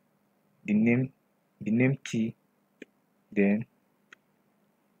 the name key, then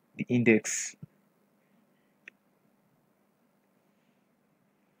the index.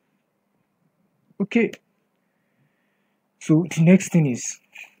 Okay, so the next thing is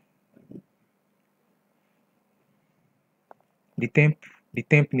the temp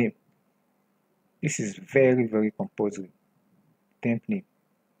name. This is very, very compulsory. Temp name.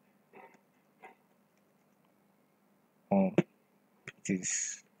 It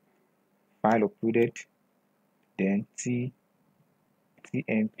is file uploaded, then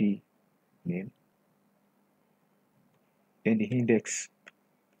tmp name, then the index.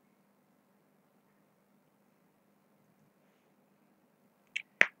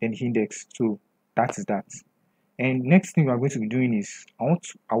 So that is that. And next thing we are going to be doing is I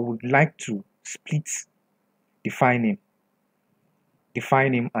would like to split the file name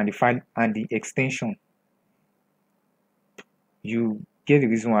and the extension. You get the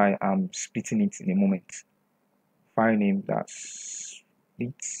reason why I'm splitting it in a moment. File name that's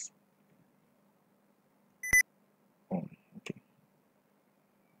split. Okay.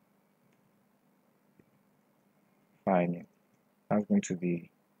 File name that's going to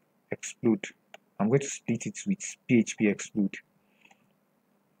be explode. I'm going to split it with PHP explode.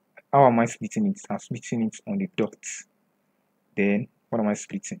 How am I splitting it? I'm splitting it on the dots. Then what am I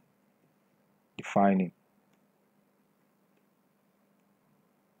splitting? The file name.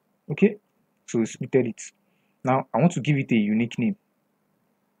 Okay, so we splitted it. Now I want to give it a unique name,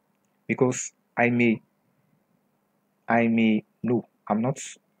 because I'm going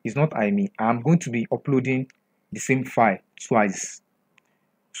to be uploading the same file twice.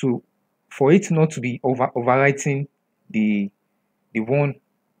 So for it not to be overwriting the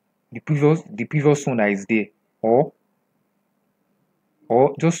previous one that is there, or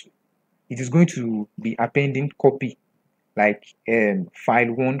just it is going to be appending copy, like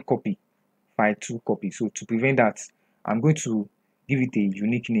file 1 copy, file 2 copy. So to prevent that, I'm going to give it a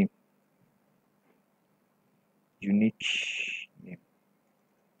unique name.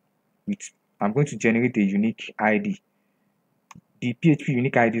 I'm going to generate a unique ID. The PHP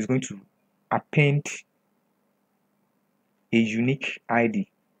unique ID is going to append a unique ID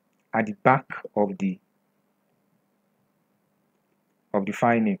at the back of the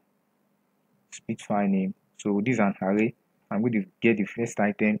file name. Split file name. So this is an array. I'm going to get the first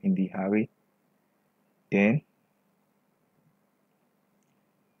item in the array. Then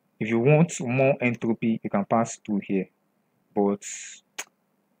if you want more entropy, you can pass through here, but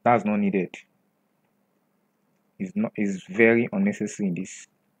that's not needed. It's very unnecessary in this.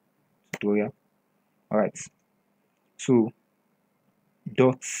 tutorial. All right, so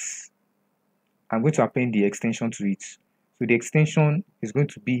dots, I'm going to append the extension to it. So the extension is going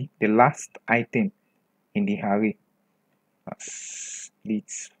to be the last item in the array. Split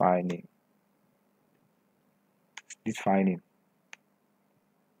file name. Split file name.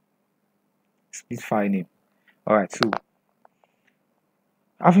 Split file name. All right, so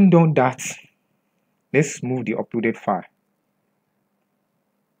having done that, let's move the uploaded file.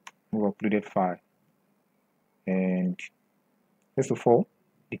 Move uploaded file. And first of all,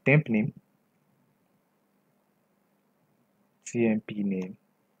 the temp name, tmp name.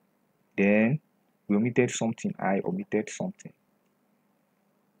 Then we omitted something. I omitted something.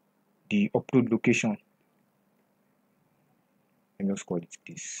 The upload location. Let me just call it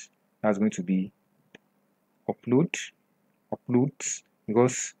this. That's going to be uploads,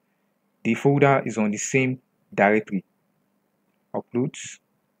 because the folder is on the same directory. Uploads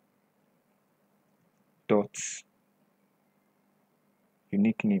dot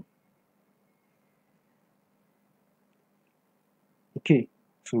unique name. Okay,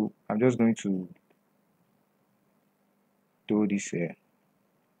 so I'm just going to do this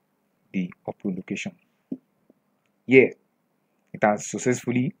the upload location. Yeah, it has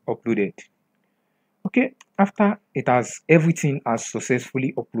successfully uploaded. Okay, after everything has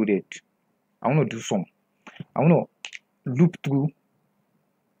successfully uploaded, I want to do some. I want to loop through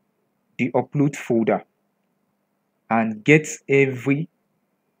the upload folder and get every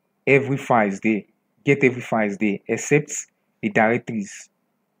files there. Get every files there except the directories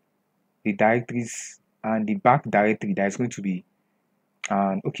and the back directory that is going to be.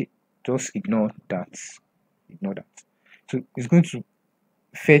 And okay, just ignore that. So it's going to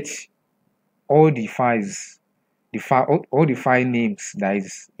fetch all the files, all the file names that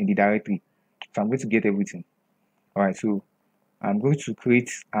is in the directory. So I'm going to get everything. All right, so I'm going to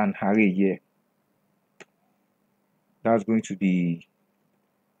create an array here. That's going to be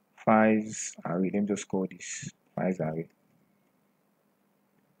files array. Let me just call this files array.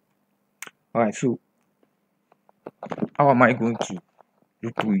 All right, so how am I going to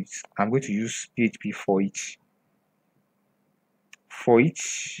do through it? I'm going to use PHP for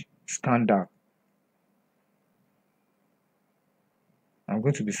each standard. I'm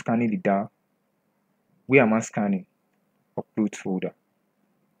going to be scanning the DAR. Where am I scanning? Upload folder.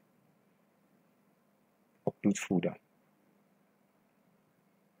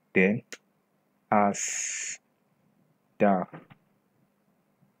 Then as DAR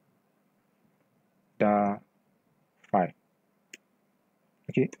file.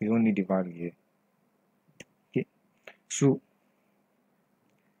 Okay, we don't need the value here. Okay, so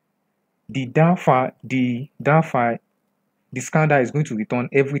the DAR file, the scanner is going to return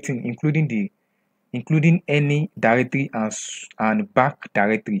everything, including any directory and back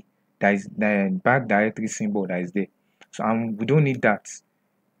directory that is the back directory symbol that is there. So we don't need that.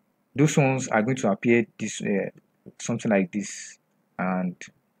 Those ones are going to appear this something like this and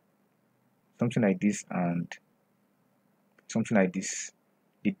something like this and something like this.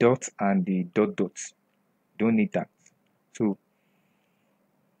 The dot and the dot. Don't need that. So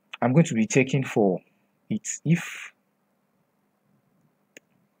I'm going to be checking for it if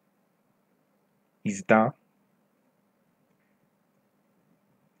is DAR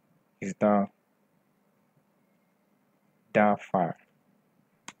file.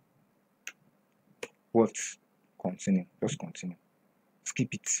 What? Continue. Just continue.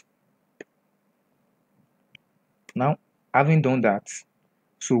 Skip it. Now, having done that,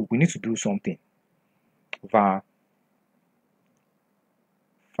 so we need to do something. var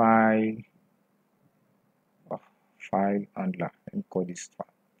file handler. Let me call this file.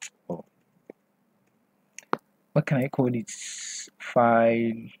 Oh. What can I call it?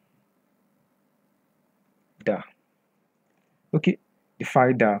 File DAR. Okay, the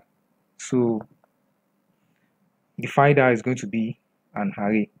file DAR. So the file DAR is going to be an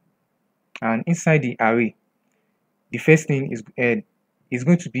array, and inside the array, the first thing is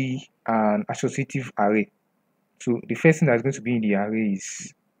going to be an associative array. So the first thing that's going to be in the array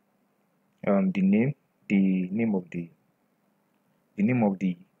is the name of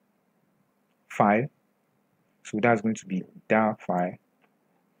the file. So that's going to be DAR file.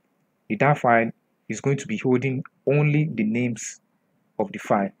 The DAR file is going to be holding only the names of the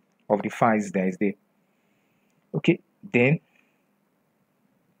files that is there. Okay, then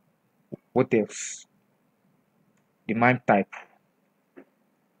what else? The MIME type.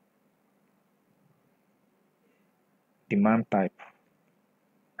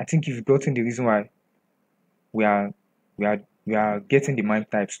 I think you've gotten the reason why we are getting the MIME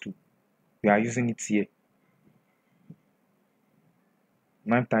types too. We are using it here.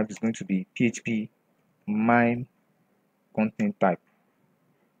 MIME type is going to be PHP MIME content type.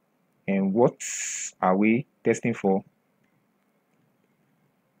 And what are we testing for?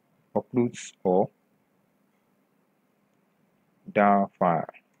 Uploads or DAR file.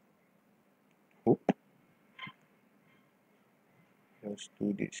 Let's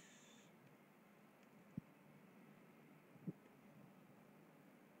do this.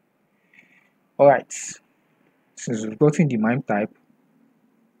 Alright, since we've gotten the MIME type,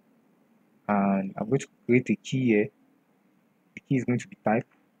 and I'm going to create a key here. The key is going to be type.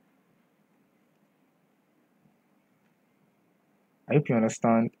 I hope you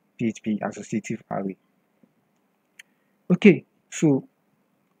understand PHP associative array. Okay, so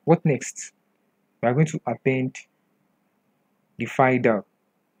what next? We are going to append the file. Let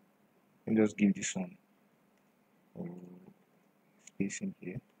me just give this one space in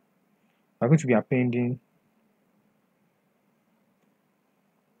here. We are going to be appending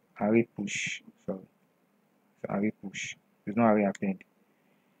array push. Sorry, so array push. There's no array append.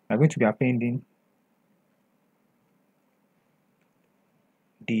 We are going to be appending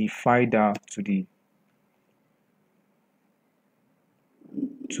the file to the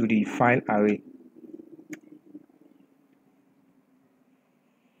file array.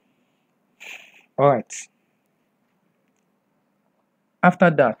 Alright, after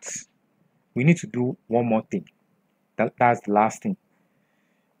that we need to do one more thing. That's the last thing.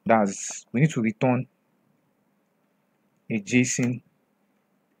 We need to return a JSON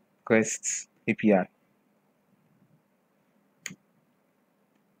REST API,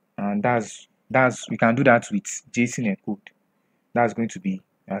 and that's we can do that with JSON encode. That's going to be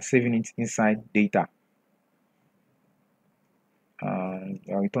saving it inside data, and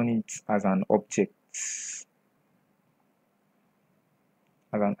returning it as an object, as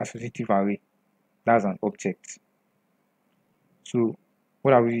an associative array. That's an object. So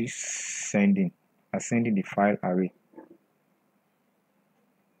what are we sending? I'm sending the file array.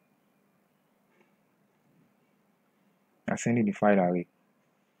 I'm sending the file array.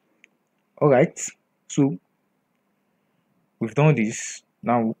 Alright, so we've done this.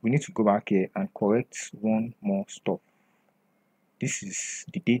 Now we need to go back here and correct one more stuff. This is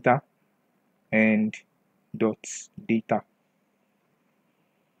the data and dot data,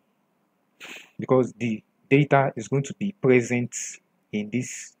 because the data is going to be present in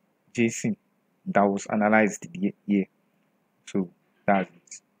this JSON that was analyzed here. So that's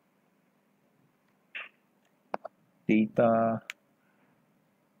it. Data,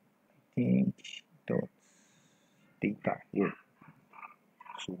 I think, dot data here.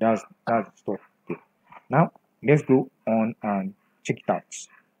 So that's the stuff there. Now let's go on and check it out.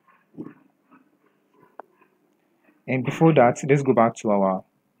 And before that, let's go back to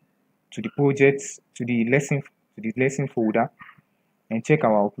the project, to the lesson folder, and check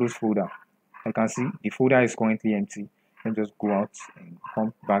our uploads folder. I can see the folder is currently empty. Let's just go out and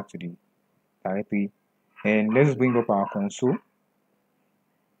come back to the directory, and let's bring up our console.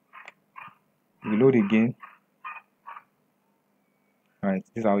 Reload again. Alright,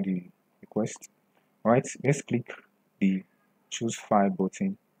 this is how the request. Alright, let's click the choose file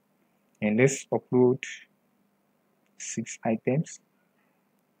button, and let's upload 6 items.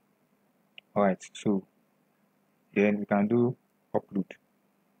 Alright, so then we can do upload.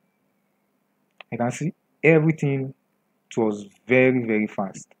 I can see everything. It was very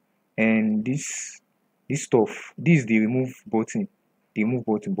fast, and this stuff, this is the remove button,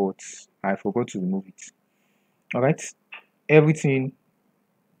 but I forgot to remove it. Alright, everything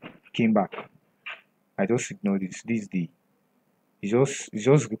came back. I just ignored this. This is it's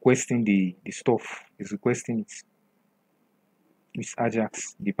just requesting the stuff. It's requesting it with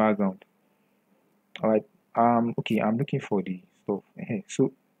Ajax, the background. Alright, okay, I'm looking for the stuff.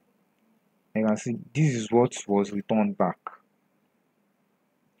 So I can see this is what was returned back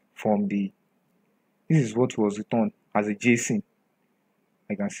from this is what was returned as a JSON.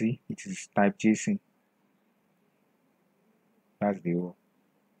 I can see it is type JSON. That's the role.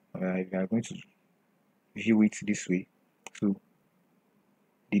 We are going to view it this way. So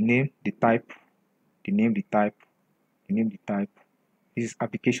the name, the type, the name, the type, the name, the type. This is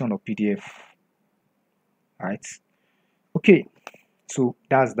application of PDF. Right. Okay, so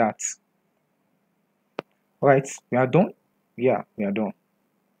that's that. Alright, we are done. Yeah, we are done.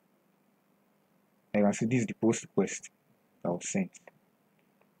 I can see this is the post request that was sent.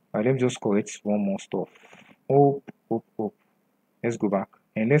 Alright, let me just correct one more stuff. Oh. Let's go back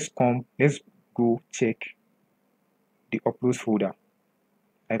and let's go check the uploads folder.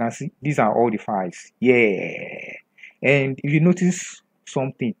 I can see these are all the files. Yeah. And if you notice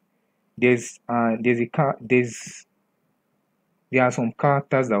something, there's there are some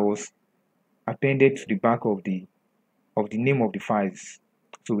characters that was appended to the back of the name of the files.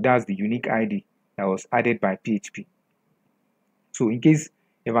 So that's the unique ID that was added by PHP. So in case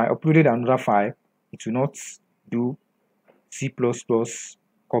if I uploaded another file, it will not do C++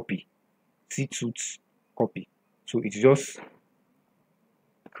 copy, C2 copy. So it just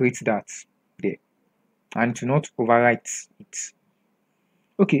creates that there, and it will not overwrite it.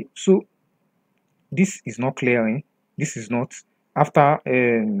 Okay, so this is not clearing. This is not after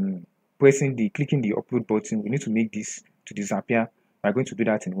clicking the upload button. We need to make this to disappear. We're going to do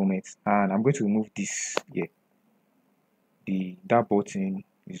that in a moment, and I'm going to remove this here. That button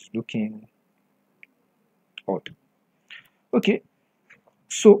is looking odd. Okay,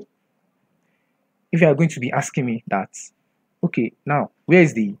 so if you are going to be asking me that, okay, now where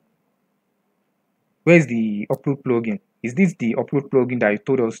is the upload plugin? Is this the upload plugin that you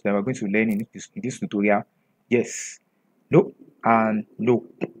told us that we're going to learn in this tutorial? Yes, no, and no.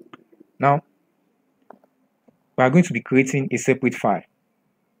 Now we are going to be creating a separate file.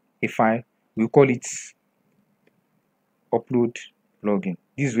 We'll call it upload plugin.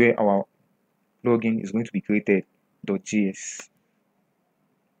 This is where our plugin is going to be created, .js.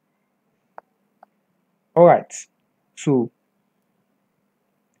 Alright, so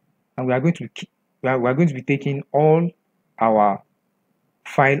and we are going to be taking all our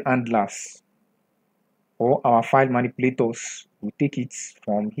file handlers or our file manipulators. We'll take it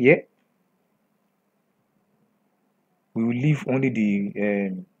from here. We will leave only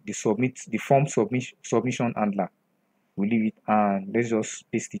the form submission handler. We'll leave it, and let's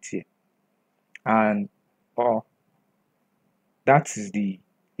just paste it here. And that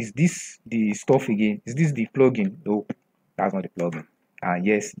is this the stuff again? Is this the plugin? No, that's not the plugin. And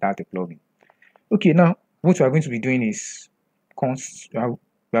yes, that's the plugin. Okay, now what we are going to be doing is we are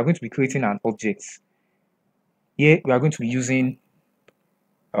going to be creating an object. Here we are going to be using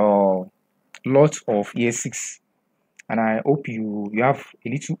lot of ES6, and I hope you have a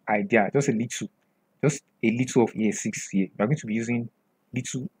little idea, just a little of ES6 here. We are going to be using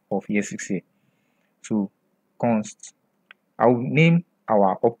little of ES6 here. So const, I will name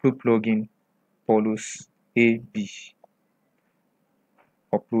our upload plugin follows AB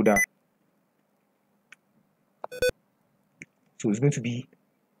uploader. So it's going to be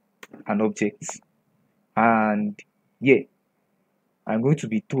an object, and yeah, I'm going to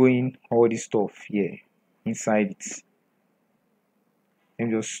be throwing all this stuff here inside it. Let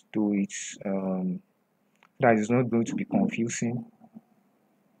me just do it that is not going to be confusing.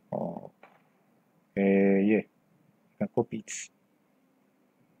 Yeah, you can copy it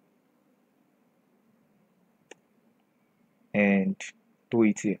and do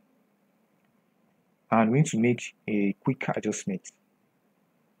it here, and we need to make a quick adjustment.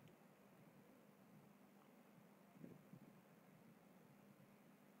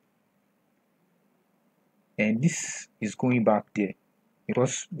 And this is going back there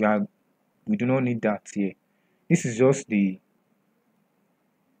because we do not need that here. This is just the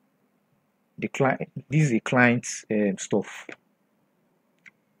client. This is a client stuff.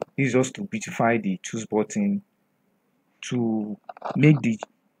 This is just to beautify the choose button, to make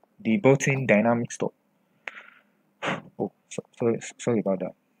the button dynamic stuff. Oh, sorry about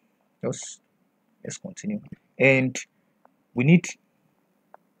that. Let's continue. And we need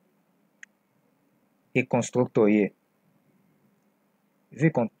a constructor here. Is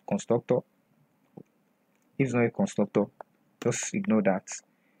it constructor? If it's not a constructor, just ignore that.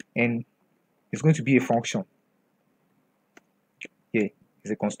 And it's going to be a function. Yeah,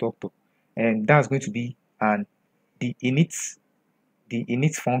 it's a constructor, and that's going to be the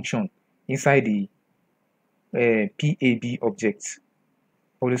init function inside the PAB object,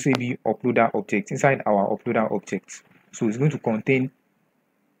 or let's say be uploader object, inside our uploader object. So it's going to contain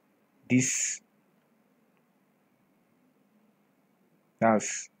this.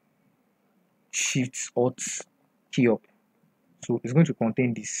 That's Shift Alt key up. So it's going to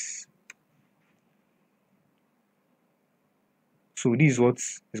contain this. So this is what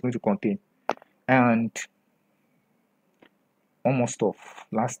it's going to contain. And one more stuff,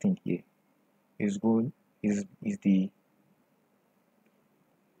 last thing here is the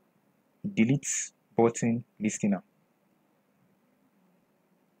delete button listener.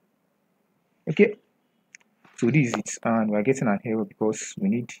 Okay, so this is it, and we're getting an error because we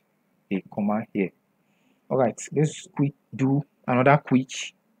need a comma here. Alright, let's do another quick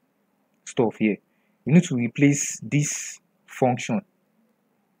stuff here. We need to replace this function.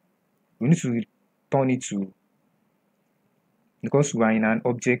 We need to return it to, because we are in an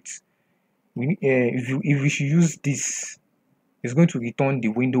object, if we should use this, it's going to return the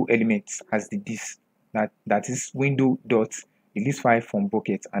window element as the this, that is window dot the list file from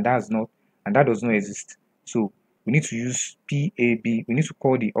bucket, and that does not exist. So we need to use PAB. We need to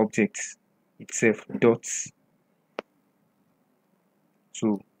call the object itself dots.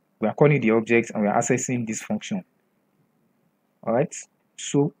 So we are calling the object and we are accessing this function. All right.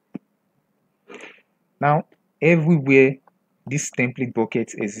 So now everywhere this template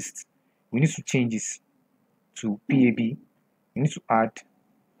bucket exists, we need to change this to PAB. We need to add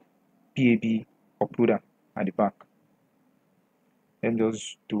PAB uploader at the back. Let me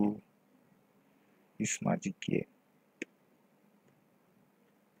just do this magic here.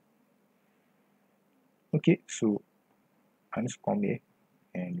 Okay, so I need to come here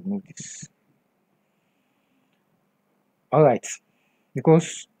and remove this. All right,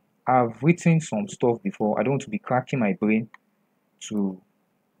 because I've written some stuff before, I don't want to be cracking my brain to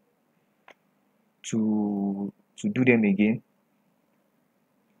do them again,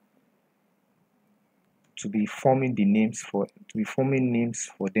 to be forming names for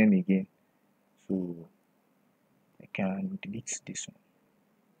them again. So I can delete this one.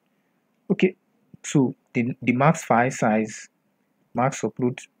 Okay, so the max file size, max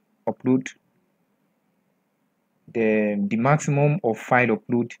upload, the maximum of file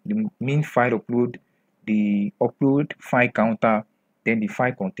upload, the mean file upload, the upload file counter, then the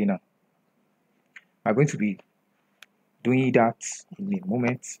file container. I'm going to be doing that in a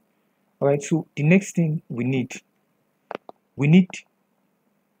moment. All right, so the next thing we need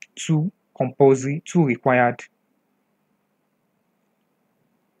two required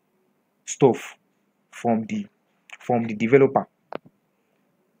stuff from the developer.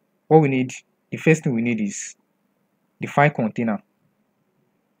 What we need, the first thing we need is the file container.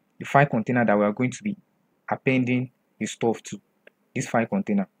 The file container that we are going to be appending the stuff to, this file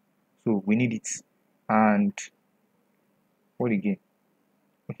container. So we need it. And what again?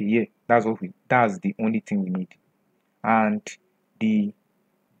 Okay, yeah, that's the only thing we need. And the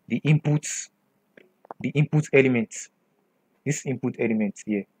input element, this input element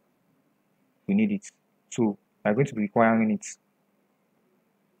here, we need it. So we are going to be requiring it.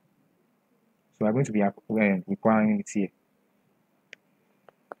 So I'm going to be requiring it here.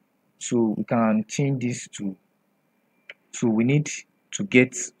 So we can change this to, so we need to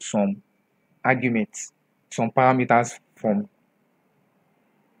get some arguments, some parameters from,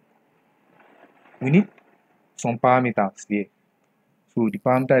 we need some parameters there. So the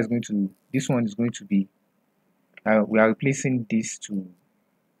parameter is going to, this one is going to be, we are replacing this to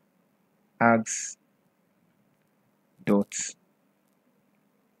args dot,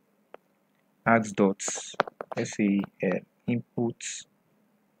 let's say input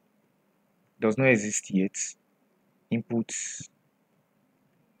does not exist yet, input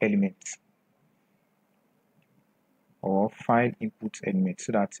element, or file input element,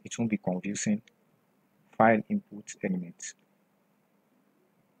 so that it won't be confusing. File input element.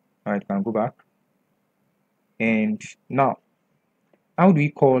 All right, can go back. And now, how do we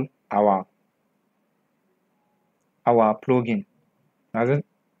call our plugin? Now,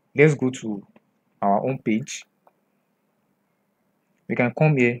 let's go to our home page. We can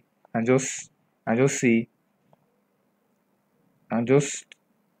come here and just say, and just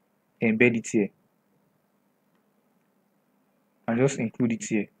embed it here, and just include it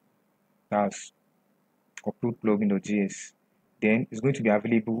here. That's upload plugin.js. Then it's going to be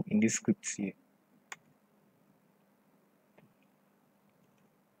available in this script here.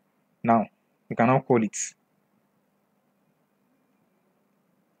 Now we can now call it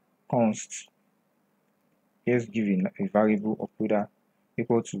const. Here's giving a variable uploader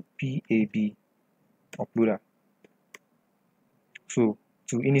equal to PAB uploader. So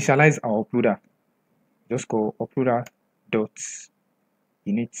to initialize our uploader, just call uploader dot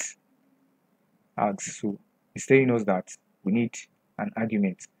init args. So it's telling us that we need an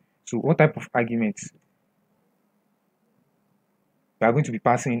argument. So what type of argument? We are going to be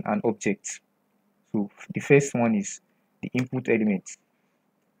passing an object. So the first one is the input element,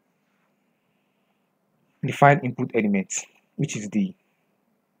 the file input element, which is this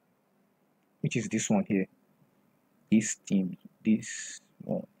one here, this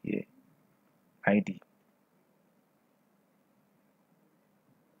one here, ID.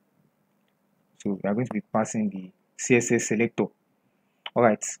 So we are going to be passing the CSS selector. All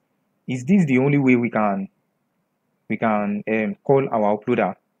right, is this the only way we can call our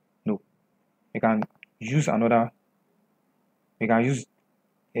uploader? No, we can use another. We can use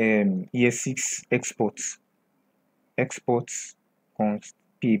ES6 exports const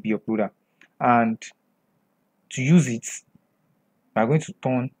PAB uploader, and to use it, we are going to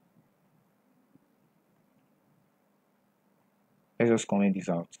turn. Let's just comment this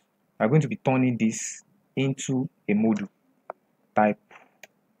out. We are going to be turning this into a module. type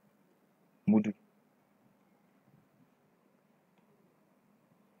module.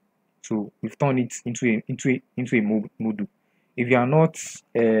 So we've turned it into a module. If you are not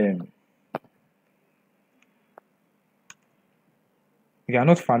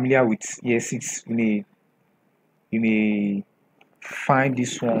familiar with ES6, you may find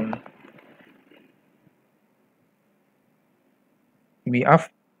this one. You may have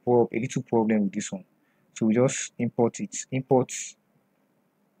a little problem with this one. So we just import it.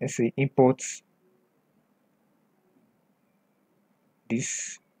 Let's say import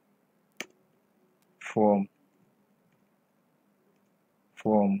this from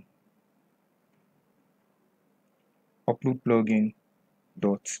upload plugin.js.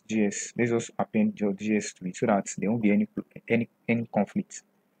 Let's just append your JS to it so that there won't be any conflict.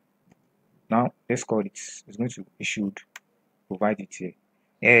 Now let's call it. It's going to issued. Provide it here.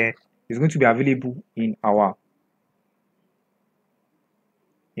 It's going to be available in our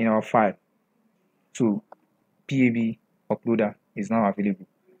file. So PAB uploader is now available.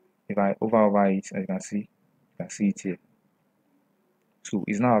 If I hover it, as you can see it here. So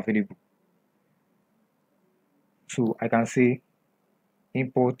it's now available. So I can say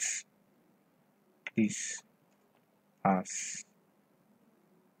import this as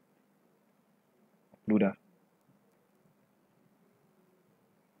uploader.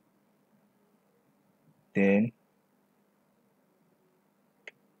 Then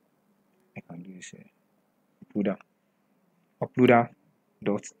I can do this here.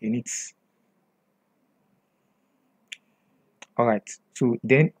 Uploader.init. Alright, so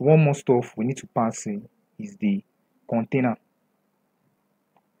then one more stuff we need to pass in is the container,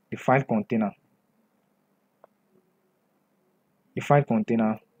 the file container. The file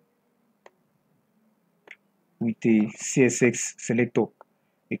container with a CSS selector.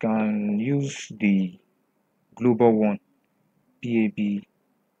 You can use the global one, PAB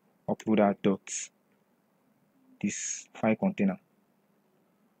uploader dot this file container.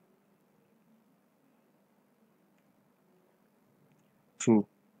 So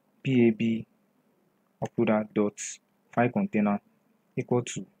PAB uploader dot file container equal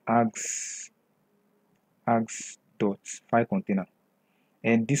to args dot file container,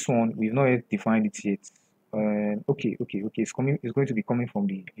 and this one we've not yet defined it yet. Okay, it's going to be coming from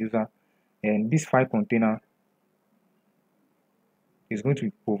the user, and this file container is going to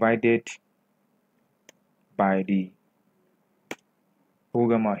be provided by the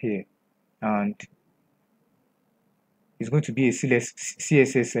programmer here, and it's going to be a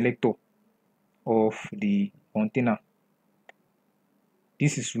CSS selector of the container.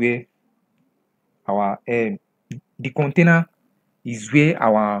 This is where our the container is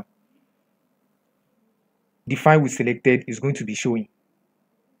where the file we selected is going to be showing.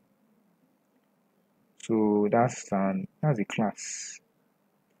 So that's a class.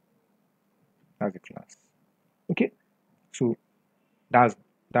 That's a class. Okay, so that's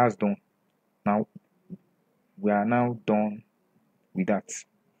done. Now we are now done with that.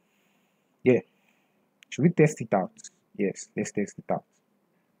 Yeah, should we test it out? Yes, let's test it out.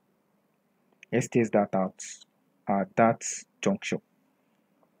 Let's test that out at that juncture.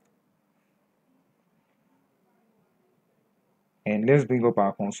 And let's bring up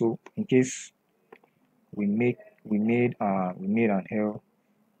our console in case we made an error.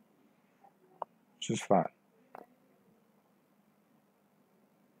 Choose file.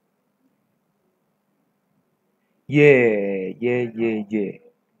 Yeah.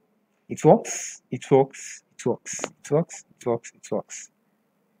 It works.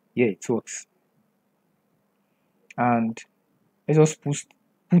 Yeah, it works. And let's just put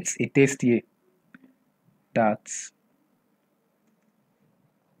a test here that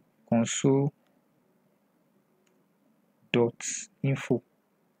console.info.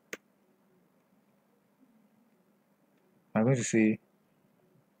 I'm going to say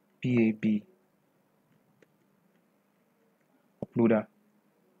PAB uploader.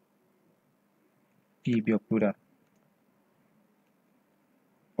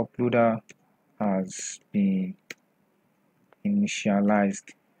 Uploader has been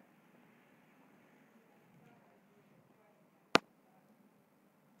initialized.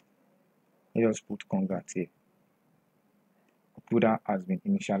 Let's just put congrats here. Uploader has been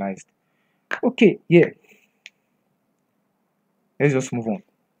initialized. Okay, yeah. Let's just move on.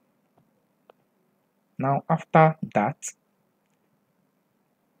 Now, after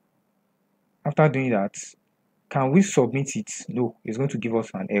doing that, can we submit it? No, it's going to give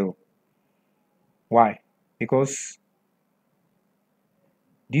us an error. Why? Because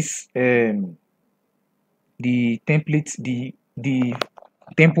this the template, the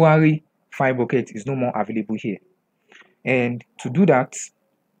temporary file bucket is no more available here. And to do that,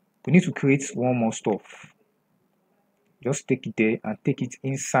 we need to create one more stuff. Just take it there and take it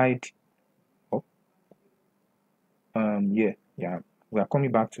inside of yeah, we are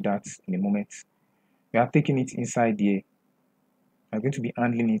coming back to that in a moment. We are taking it inside here. I'm going to be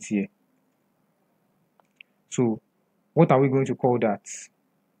handling it here. So what are we going to call that?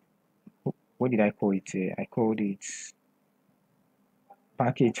 What did I call it here? I called it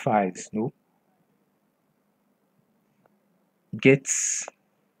package files. No, get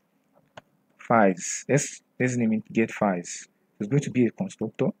files. Let's name it get files. It's going to be a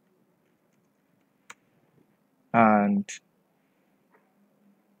constructor, and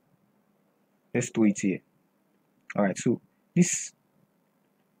let's do it here. All right, so this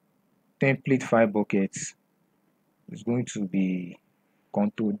template file bucket is going to be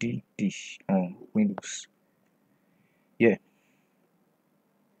Ctrl D dish on Windows. Yeah.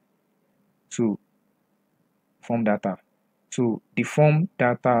 So form data. So the form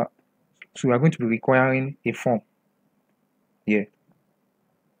data. So we are going to be requiring a form. Yeah.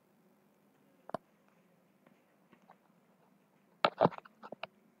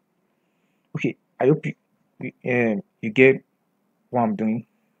 Okay. I hope you get what I'm doing.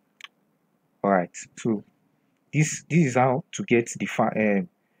 All right. So this is how to get the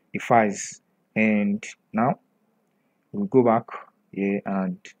files, and now we'll go back here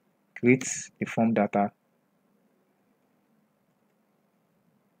and create the form data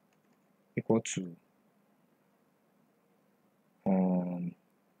equal to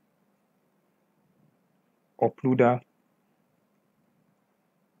uploader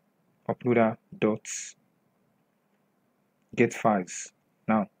dot get files.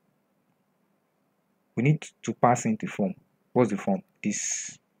 Now we need to pass in the form. What's the form?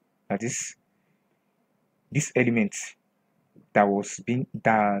 This element that was being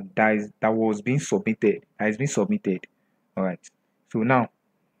submitted, that has been submitted. All right. So now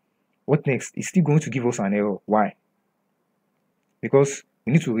what next? It's still going to give us an error. Why? Because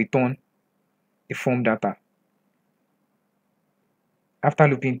we need to return the form data after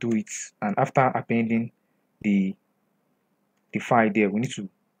looking through it and after appending the file there. We need to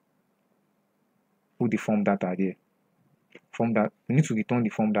put the form data there. We need to return the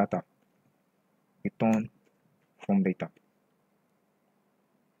form data. Return form data.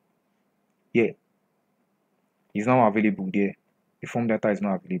 Yeah, it's now available there. The form data is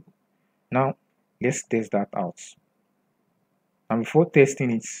now available. Now let's test that out. And before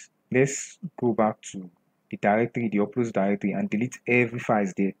testing it, let's go back to the directory, the uploads directory, and delete every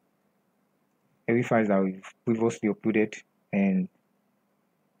files there. Every files that we've previously uploaded, and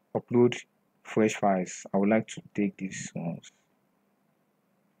upload fresh files. I would like to take these ones.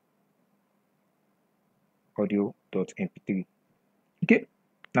 Audio.mp3. Okay,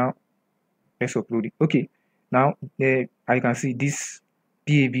 now let's upload it. Okay, now I can see this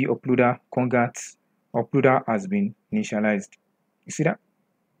PAB uploader congrats uploader has been initialized. You see that?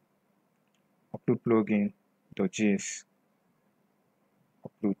 Upload plugin.js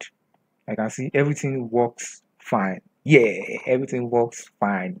upload. I can see everything works fine. Yeah, everything works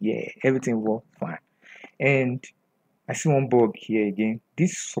fine. Yeah, everything works fine. And I see one bug here again.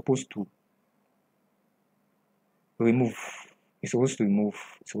 This is supposed to remove. It's supposed to remove.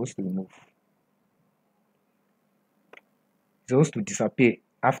 It's supposed to remove. It's supposed to disappear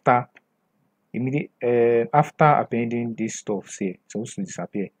after after appending this stuff. Say it's supposed to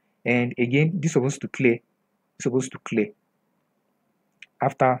disappear. And again, this is supposed to clear. It's supposed to clear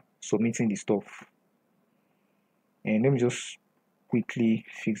after submitting the stuff. And let me just quickly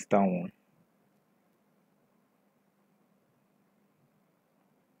fix that one.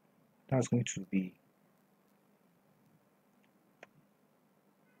 That's going to be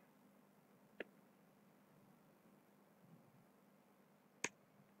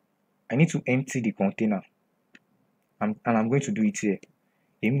I need to empty the container, and I'm going to do it here.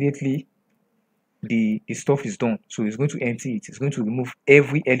 Immediately the stuff is done, so it's going to empty it. It's going to remove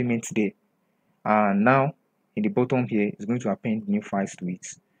every element there, and now in the bottom here it's going to append new files to it.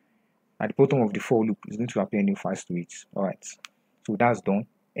 At the bottom of the for loop it's going to append new files to it. All right, so that's done.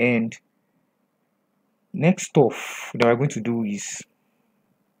 And next stuff that we're going to do is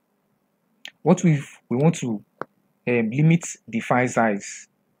what we want to limit the file size.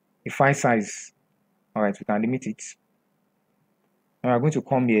 All right, we can limit it. Now we're going to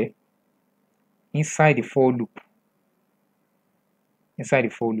come here inside the for loop,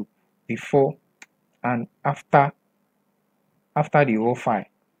 before and after the raw file.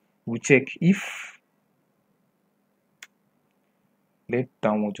 We check if let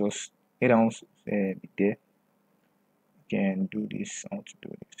that one be there. You can do this. I want to do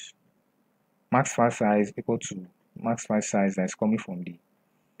this. Max file size equal to max file size that is coming from the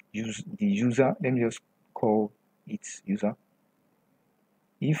user. Let me just call it user.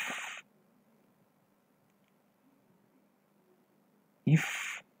 If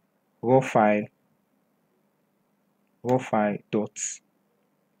raw file dot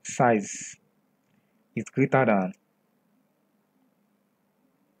size is greater than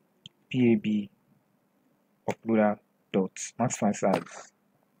pab uploader dot max file size,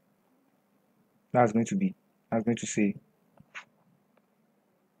 that's going to say,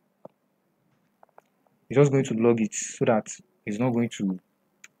 it's just going to log it so that it's not going to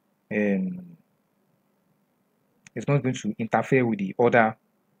interfere with the other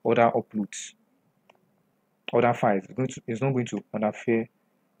uploads, other files. It's not going to interfere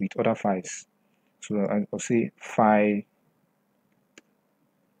with other files. So I'll say file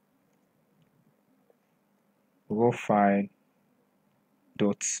raw file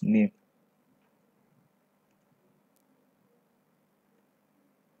dot name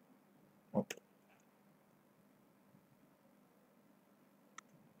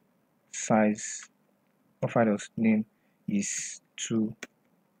size raw file dot name is too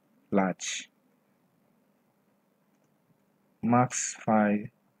large. Max file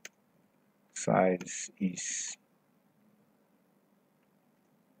size is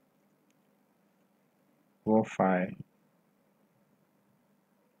raw file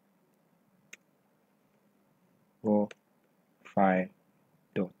dot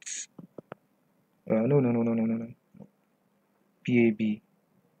no pab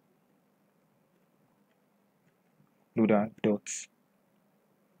loader dot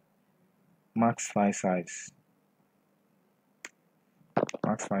max file size,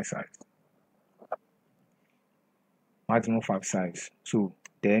 maximum file size. So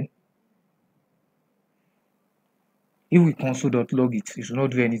then if we console.log it, it should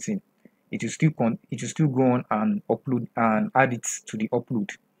not do anything. It will still go on and upload and add it to the upload.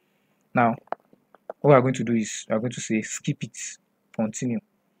 Now what we're going to do is we're going to say skip it, continue,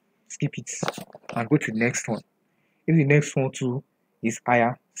 skip it, and go to the next one. If the next one too is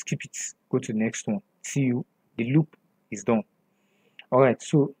higher, skip it, go to the next one. See, the loop is done. Alright,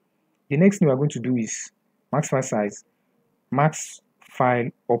 so the next thing we're going to do is max file size, max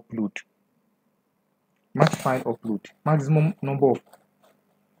file upload, maximum number of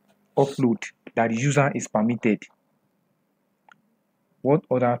upload that the user is permitted. What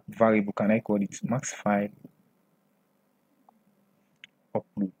other variable can I call it? Max file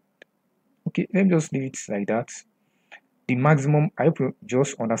upload. Okay, let me just leave it like that. The maximum, I hope you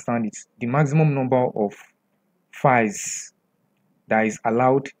just understand it, the maximum number of files that is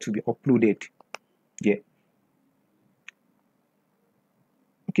allowed to be uploaded. Yeah.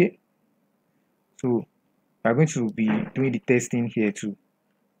 Okay, so we're going to be doing the testing here too.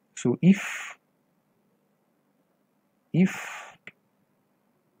 So if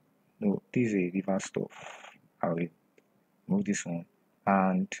no, this is a reverse stuff, I will move this one,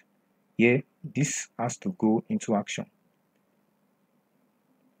 and here this has to go into action.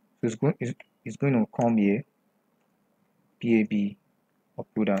 So it's going to come here, pab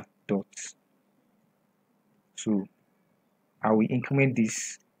uploader dot. So I will increment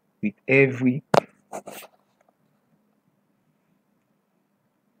this with every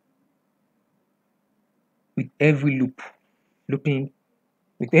loop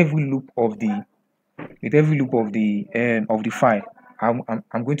of the file.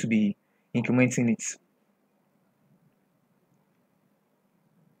 I'm going to be incrementing it.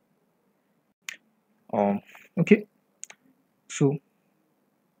 Okay, so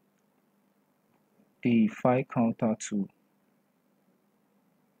the file counter to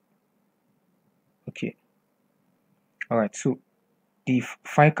okay. Alright, so the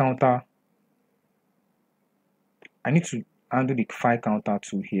file counter, I need to handle the file counter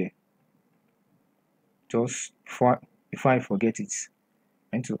to here. Just before I forget it,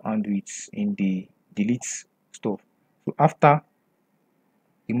 I need to handle it in the delete stuff. So after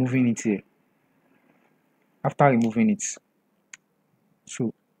removing it here,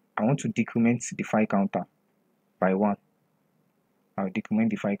 so I want to decrement the file counter by 1. I'll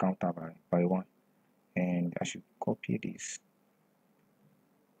decrement the file counter by 1, and I should copy this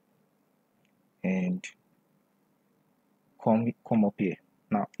and come up here.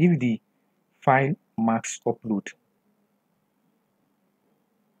 Now if the file max upload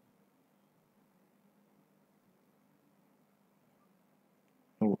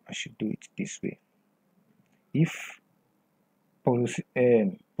I should do it this way. If policy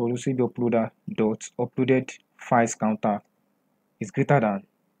uploader dot uploaded files counter is greater than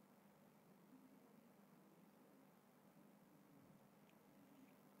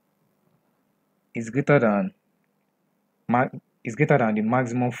is greater than the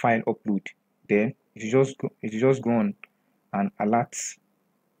maximum file upload, then it should just go on and alert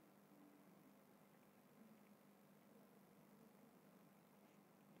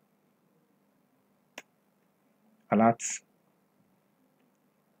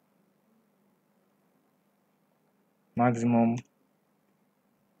maximum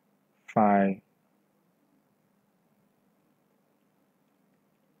file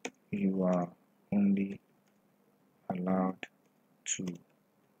you are only allowed to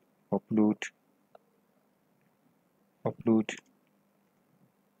upload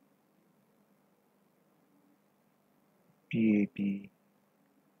pab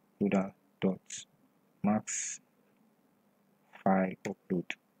loader dot max file upload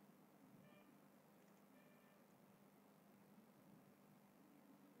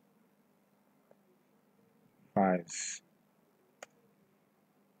files.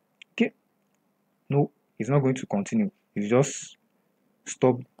 Okay, no, it's not going to continue. It's just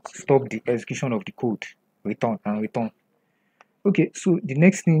stop the execution of the code, return and return. Okay, so the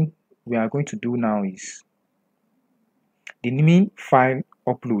next thing we are going to do now is the main file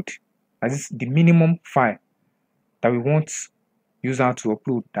upload, that is the minimum file that we want user to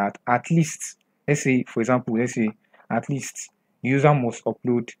upload, that at least, let's say for example, let's say at least user must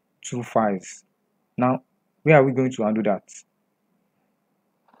upload 2 files. Now where are we going to handle that?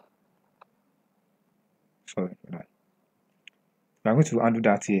 Sorry for that. We are going to handle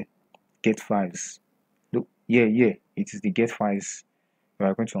that here, get files. Look, yeah, it is the get files. We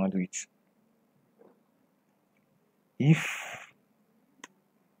are going to handle it. If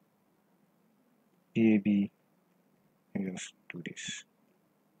pab, let me just do this,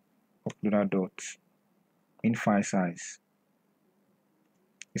 uploader dot in file size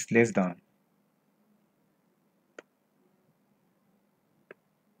is less than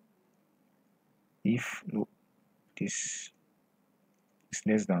if no, this is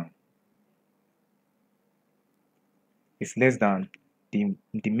less than the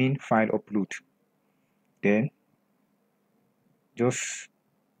main file upload, then just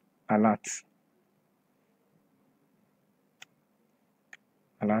alert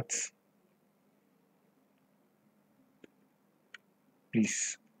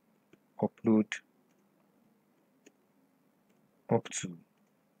please upload up to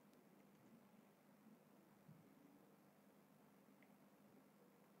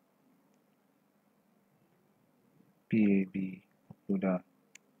pab uploader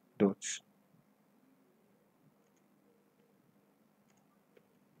dot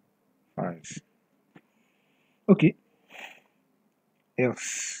files. Okay,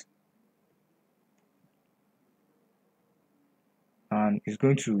 else, and it's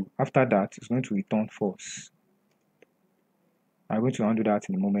going to, after that, it's going to return false. I'm going to undo that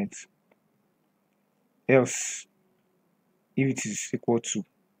in a moment. Else, if it is equal to,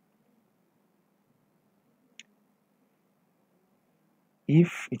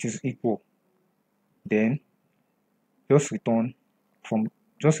 if it is equal, then just return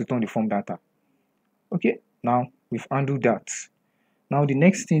the form data. Okay, now we've handled that. Now the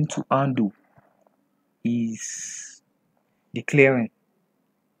next thing to undo is declaring.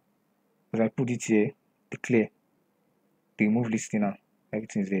 As I put it here, declare, the remove listing, now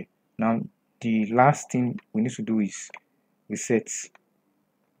everything is there. Now the last thing we need to do is reset.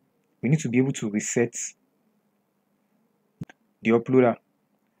 We need to be able to reset the uploader.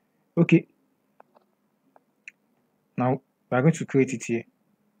 Okay, now we are going to create it here,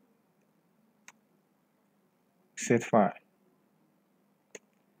 set file.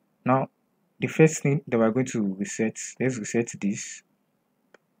 Now the first thing that we are going to reset, let's reset this,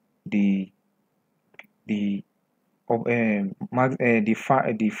 the file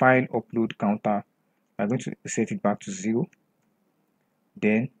upload counter. I'm going to set it back to 0.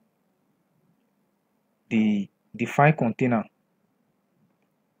 Then the file container,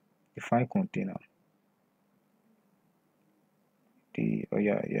 the file container, the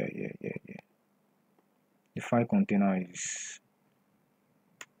file container is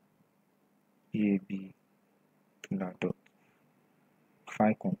pab dot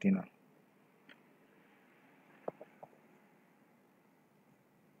file container.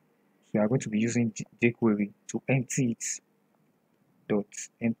 So we are going to be using jQuery to empty it, dot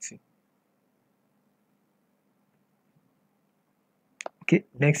empty. Okay,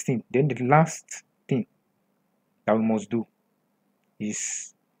 next thing, then the last thing that we must do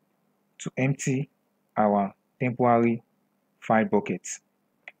is to empty our temporary file bucket.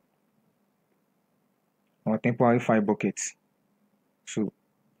 So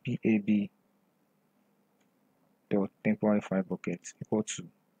pab dot temporary file bucket equal to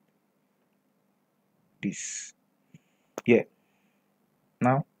this. Yeah,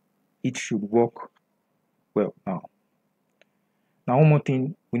 now it should work well. Now one more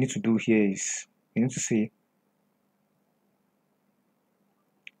thing we need to do here is we need to say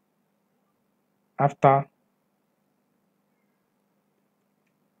after,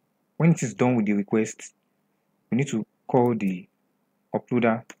 when it is done with the request, we need to call the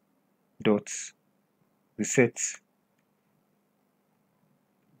uploader dot reset,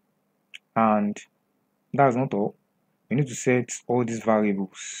 and that's not all. We need to set all these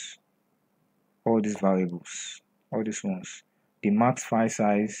variables, all these ones, the max file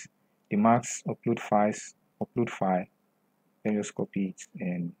size, the max upload file. Let me just copy it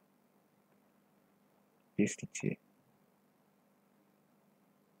and paste it here.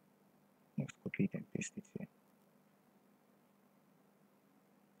 Let's copy it and paste it here.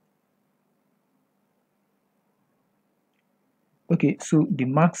 Okay, so the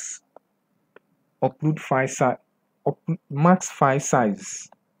max upload file size, max file size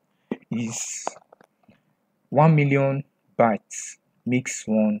is 1 million bytes makes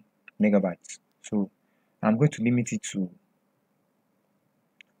 1 megabyte. So I'm going to limit it to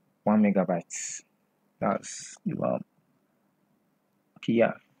 1 megabyte. That's okay,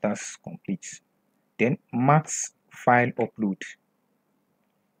 yeah, that's complete. Then max file upload.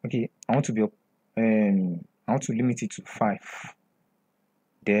 Okay, I want to limit it to 5.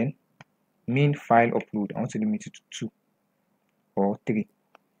 Then main file upload, I want to limit it to 2 or 3.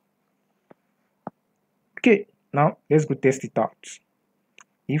 Okay, now let's go test it out.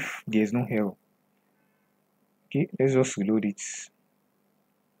 If there's no error, okay, let's just reload it.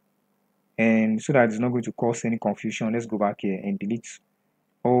 And so that it's not going to cause any confusion, let's go back here and delete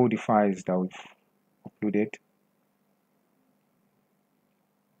all the files that we've uploaded.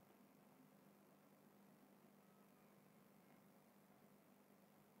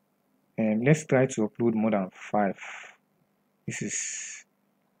 And let's try to upload more than 5. This is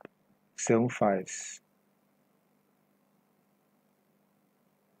 7 files.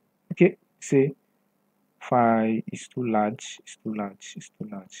 Okay, say file is too large,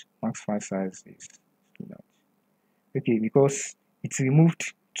 max file size is too large. Okay, because it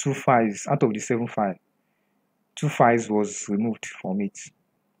removed 2 files out of the 7 files. 2 files was removed from it.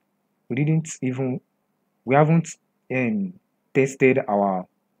 We haven't tested our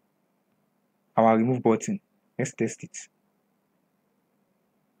remove button. Let's test it.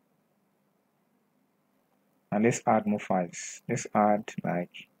 And let's add more files. Let's add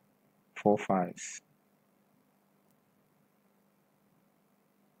like 4 files.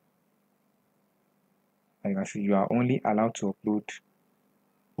 As you can see, you are only allowed to upload.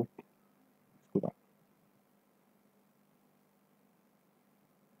 Let's go back.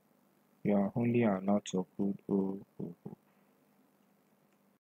 You are only allowed to upload.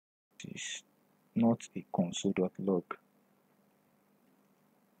 This is not a console.log.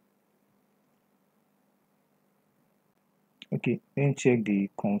 Okay, then check the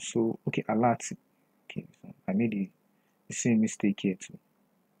console. Okay, alert. Okay, so I made the same mistake here too.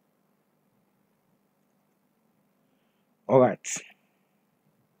 All right.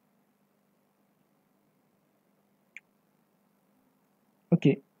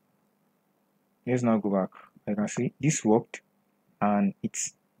 Okay, let's now go back. I can see this worked, and it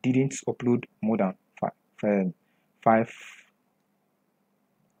didn't upload more than five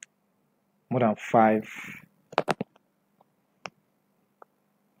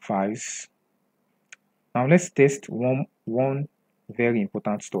files. Now let's test one very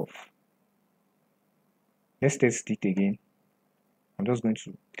important stuff. Let's test it again. I'm just going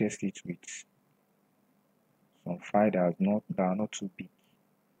to test it with some files that are not too big.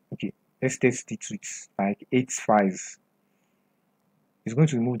 Okay, let's test it with like 8 files. It's going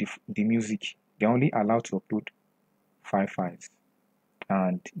to remove the music. They're only allowed to upload 5 files.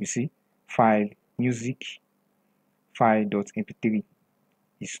 And you see, file music file.mp3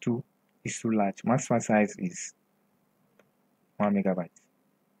 is too large. Max file size is 1 megabyte,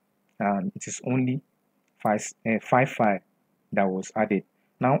 and it is only 5 file that was added.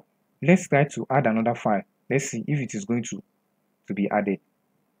 Now let's try to add another file. Let's see if it is going to be added.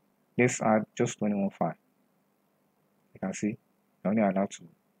 Let's add just 21 file. You can see you're only allowed to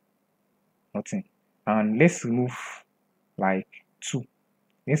nothing. And let's remove like 2.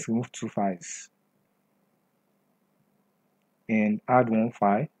 Let's remove 2 files and add 1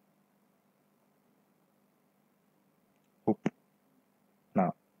 file.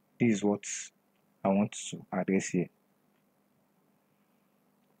 Now this is what I want to address here.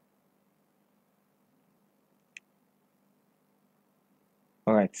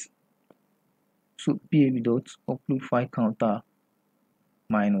 Alright, so pab.upload file counter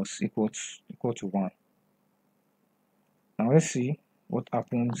minus equal to 1. Now let's see what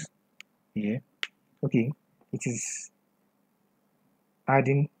happens here. Okay, it is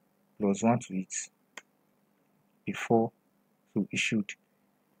adding +1 to it before, so it should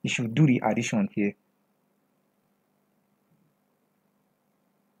do the addition here.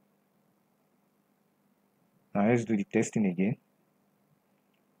 Now let's do the testing again.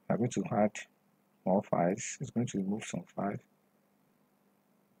 I'm going to add more files. It's going to remove some files.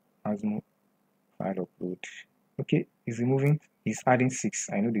 As no file upload. Okay, it's removing, it's adding 6.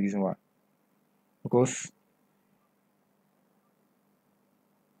 I know the reason why. Because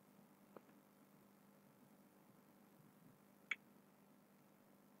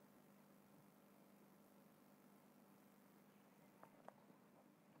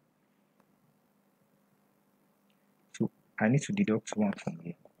so I need to deduct 1 from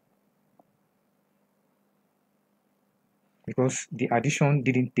here. Because the addition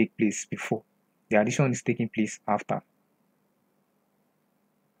didn't take place before. The addition is taking place after.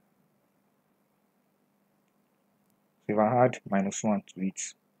 So if I add -1 to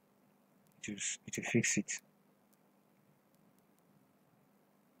it, it will fix it.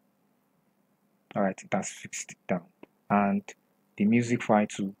 Alright, it has fixed it down. And the music file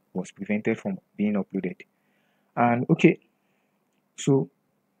too was prevented from being uploaded. And okay, so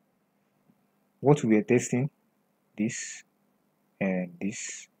what we were testing, this and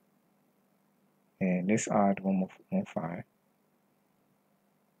this, and let's add one file.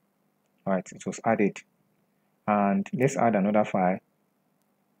 Alright, it was added, and let's add another file,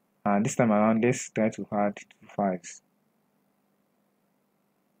 and this time around let's try to add 2 files.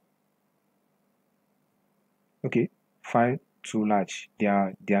 Okay, file too large. They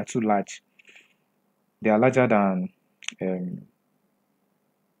are too large. They are larger than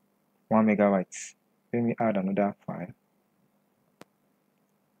 1 megabyte. Let me add another file.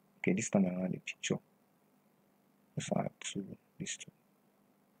 Okay, this time around the picture. Let's add these two.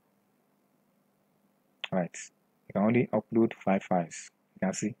 Alright, you can only upload 5 files. You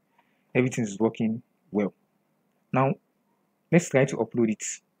can see everything is working well. Now let's try to upload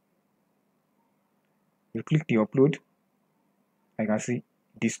it. You click the upload. I can see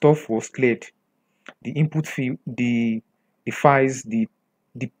the stuff was cleared. The input field, the files, the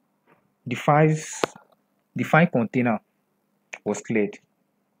file container was cleared.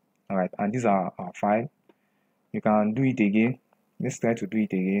 Alright, and these are our file. You can do it again. Let's try to do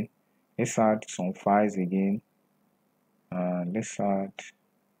it again. Let's add some files again. And let's add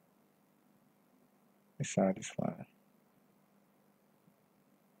this file.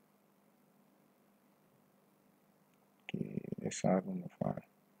 Okay, let's add one more file.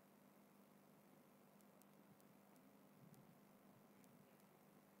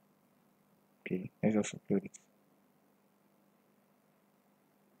 Okay, let's just upload it.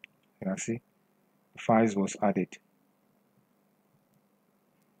 You can see the files was added.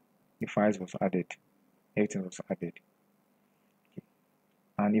 The files was added. Everything was added. Okay.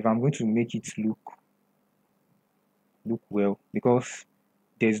 And if I'm going to make it look well, because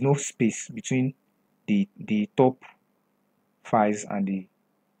there's no space between the top files and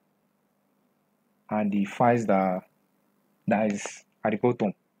the files that is at the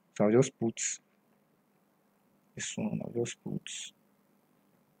bottom. So I'll just put this one. I'll just put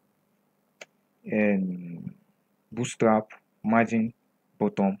bootstrap margin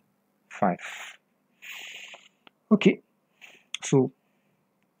bottom 5. Okay, so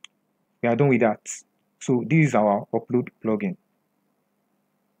we are done with that. So this is our upload plugin.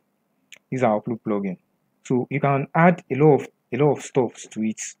 This is our upload plugin. So you can add a lot of stuff to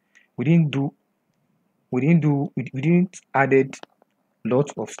it. We didn't added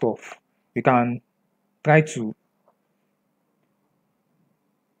lots of stuff. You can try to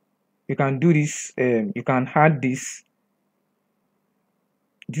do this. You can add this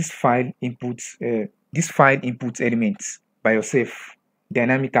file inputs elements by yourself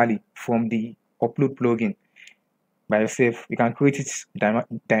dynamically from the upload plugin by yourself. You can create it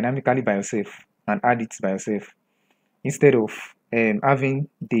dynamically by yourself and add it by yourself instead of having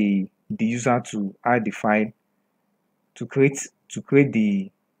the user to add the file to create the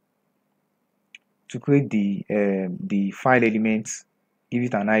file elements, give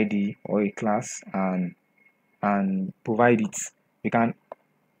it an ID or a class, and provide it. You can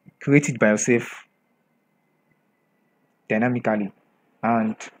create it by yourself dynamically,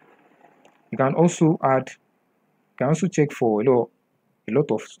 and you can also check for a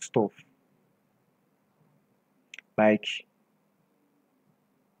lot of stuff like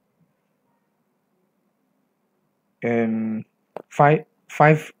file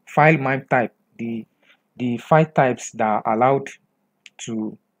map type, the file types that are allowed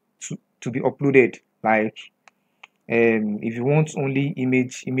to be uploaded, like if you want only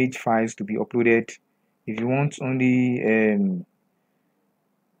image files to be uploaded, if you want only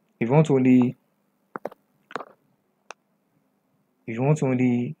if you want only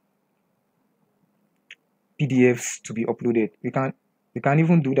PDFs to be uploaded, we can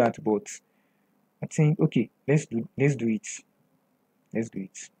even do that. But I think, okay, let's do it. Let's do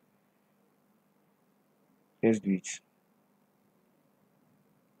it.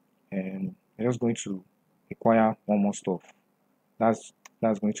 And we're just going to require one more stuff. That's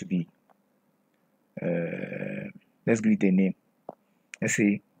going to be let's give it a name. Let's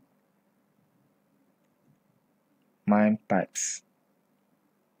say MIME types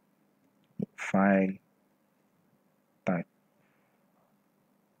file type.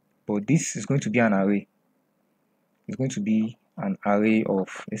 But this is going to be an array. It's going to be an array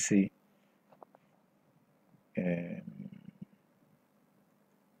of, let's say,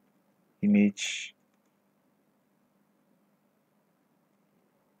 image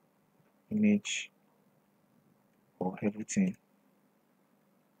or everything.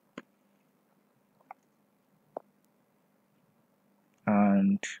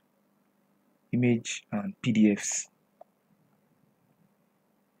 And image and PDFs.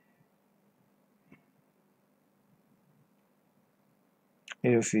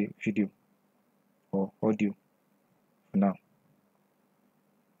 Let's say video or audio for now.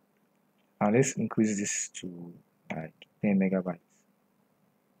 And let's increase this to like 10 megabytes.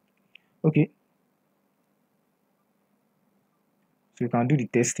 Okay. So you can do the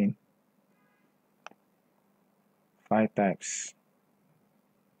testing. File types.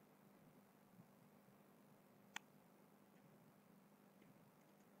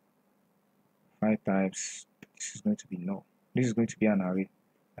 File types. This is going to be null. This is going to be an array,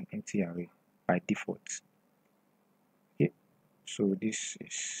 an empty array by default. Okay. So this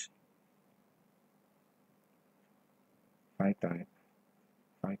is file type.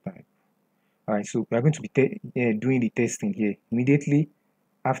 Alright, so we are going to be doing the testing here immediately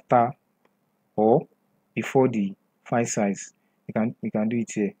after or before the file size. We can do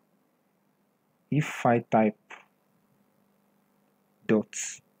it here. If file type dot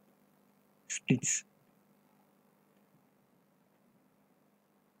split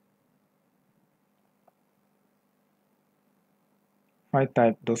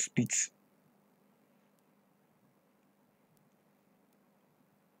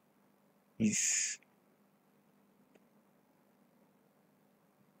is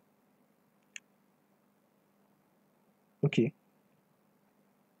okay,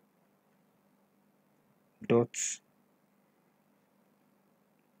 dot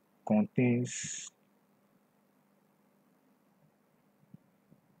contains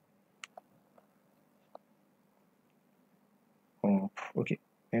okay,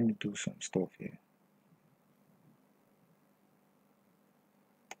 let me do some stuff here.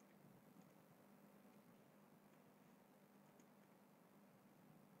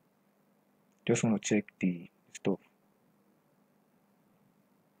 Just want to check the stuff.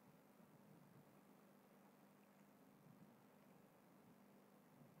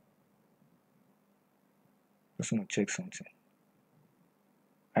 Just want to check something.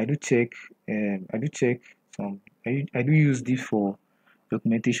 I do check some. I do use this for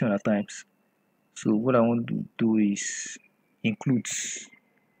documentation at times. So what I want to do is includes.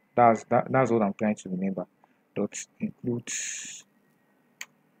 That's what I'm trying to remember. Dot includes.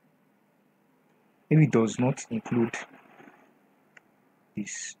 If it does not include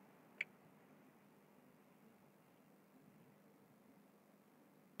this,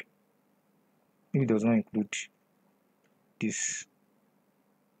 if it does not include this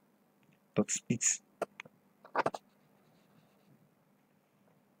dot split,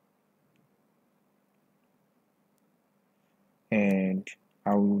 and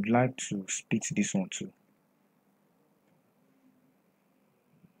I would like to split this one too.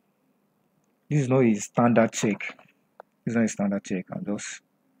 This is not a standard check. I'm just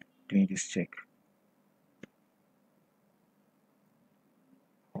doing this check.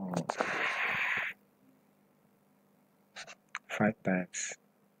 File types.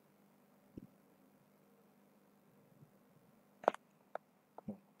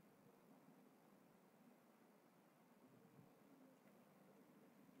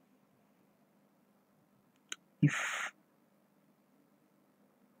 If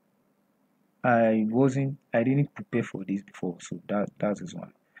I didn't prepare for this before, so that's this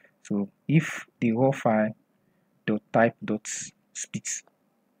one. So if the raw file dot type dot split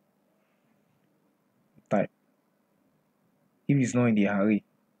type, if it's not in the array,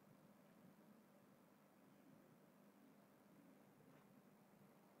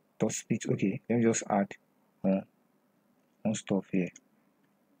 dot split, okay, let me just add some stuff here.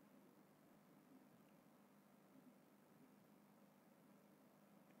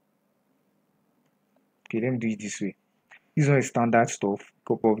 Okay, let me do it this way. This is not a standard stuff,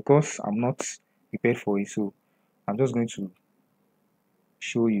 but because I'm not prepared for it, so I'm just going to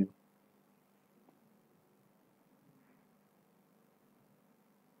show you.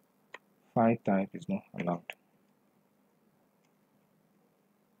 File type is not allowed.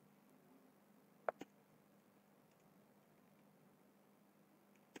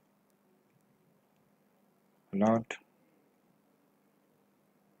 Allowed.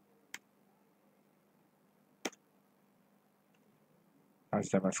 As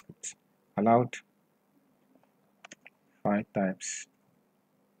JavaScript. Allowed. File types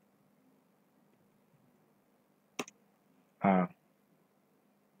are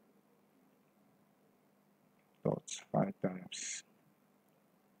dot file types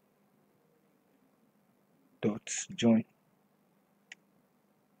dot join.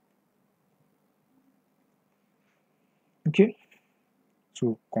 Okay,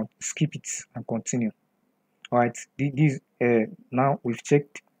 so skip it and continue. All right, this now we've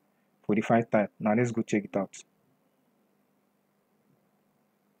checked for the file type. Now let's go check it out.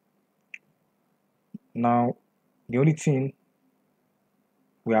 Now the only thing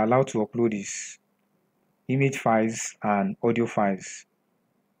we are allowed to upload is image files and audio files.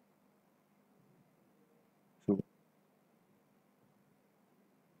 So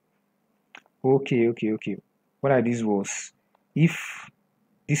okay. What I did was, if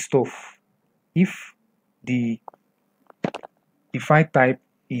this stuff, if the file type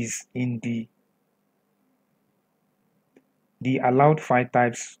is in the allowed file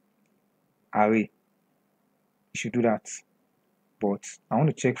types array, you should do that. But I want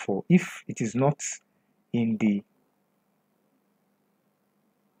to check for if it is not in the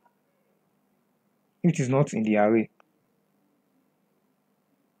array.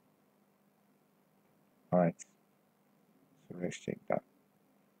 All right, so let's check that.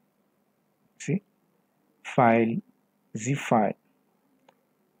 See, file zip file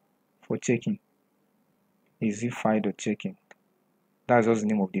for checking is zip file.checking. That's just the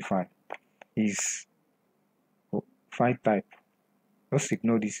name of the file. Is file type. Just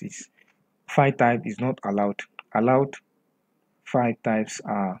ignore this. Is file type is not allowed. Allowed file types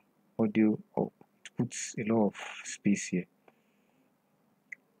are audio. Oh, it puts a lot of space here.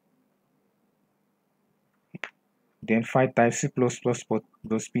 Then file type C++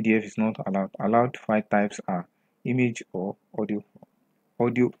 .pdf is not allowed. Allowed file types are image or audio.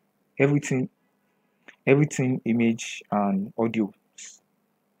 Audio, everything image and audio.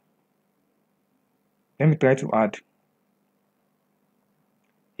 Let me try to add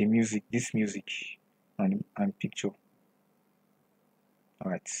a music, this music and picture.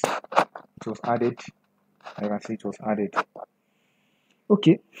 All right, it was added. I can see it was added.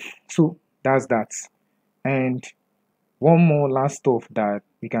 Okay, so that's that. And one more last stuff that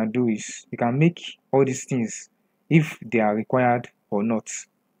we can do is we can make all these things if they are required or not,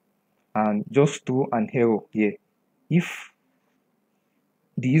 and just do an error here. If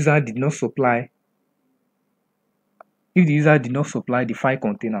the user did not supply the file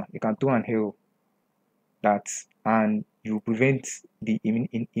container, you can do an error that, and you prevent the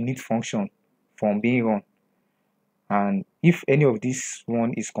init function from being run. And if any of this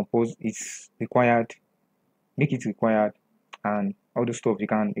one is required, make it required, and all the stuff you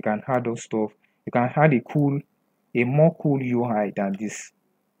can add those stuff. You can add a more cool UI than this.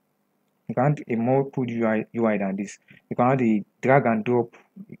 You can add a more cool UI than this. You can add a drag and drop.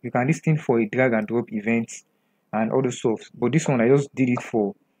 You can listen for a drag and drop event and all the stuff. But this one I just did it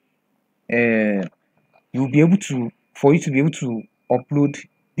for you to be able to upload.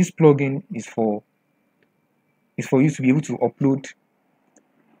 This plugin is for you to be able to upload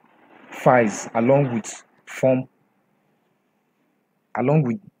files along with form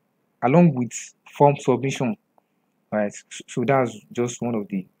submission. Right, so that's just one of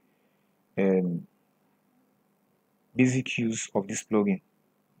the basic use of this plugin.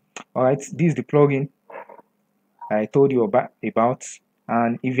 All right, this is the plugin I told you about.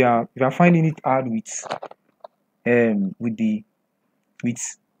 And if you are finding it hard with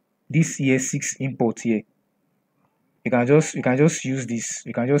this ES6 import here, you can just use this.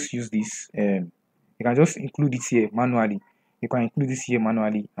 You can just include it here manually. You can include this here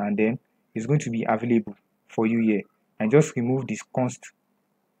manually, and then it's going to be available for you here. And just remove this const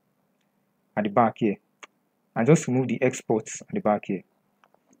at the back here, and just remove the exports at the back here.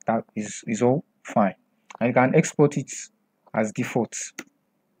 That is all fine. And you can export it as default.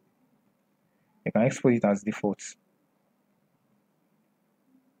 You can export it as default.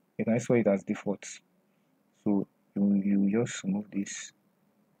 So you So you just remove this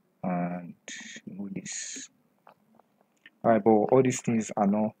and remove this. Alright, but all these things are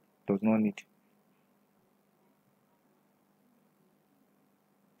not does not need.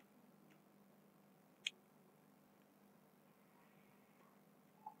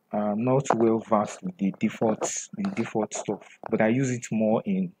 I'm not well versed with the default stuff, but I use it more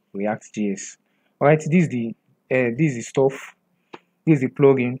in React.js. Alright, this is the stuff. This is the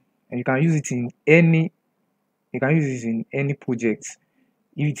plugin, and you can use it in any. You can use it in any project.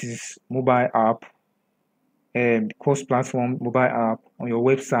 If it is mobile app, cross-platform mobile app, on your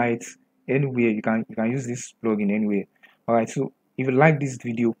website, anywhere you can use this plugin anywhere. Alright, so if you like this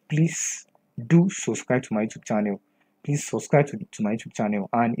video, please do subscribe to my YouTube channel. Please subscribe to my YouTube channel,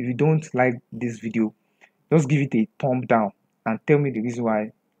 and if you don't like this video, just give it a thumb down and tell me the reason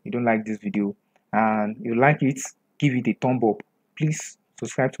why you don't like this video. And if you like it, give it a thumb up. Please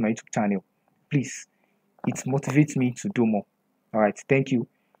subscribe to my YouTube channel. Please, it motivates me to do more. Alright, thank you.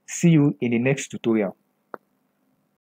 See you in the next tutorial.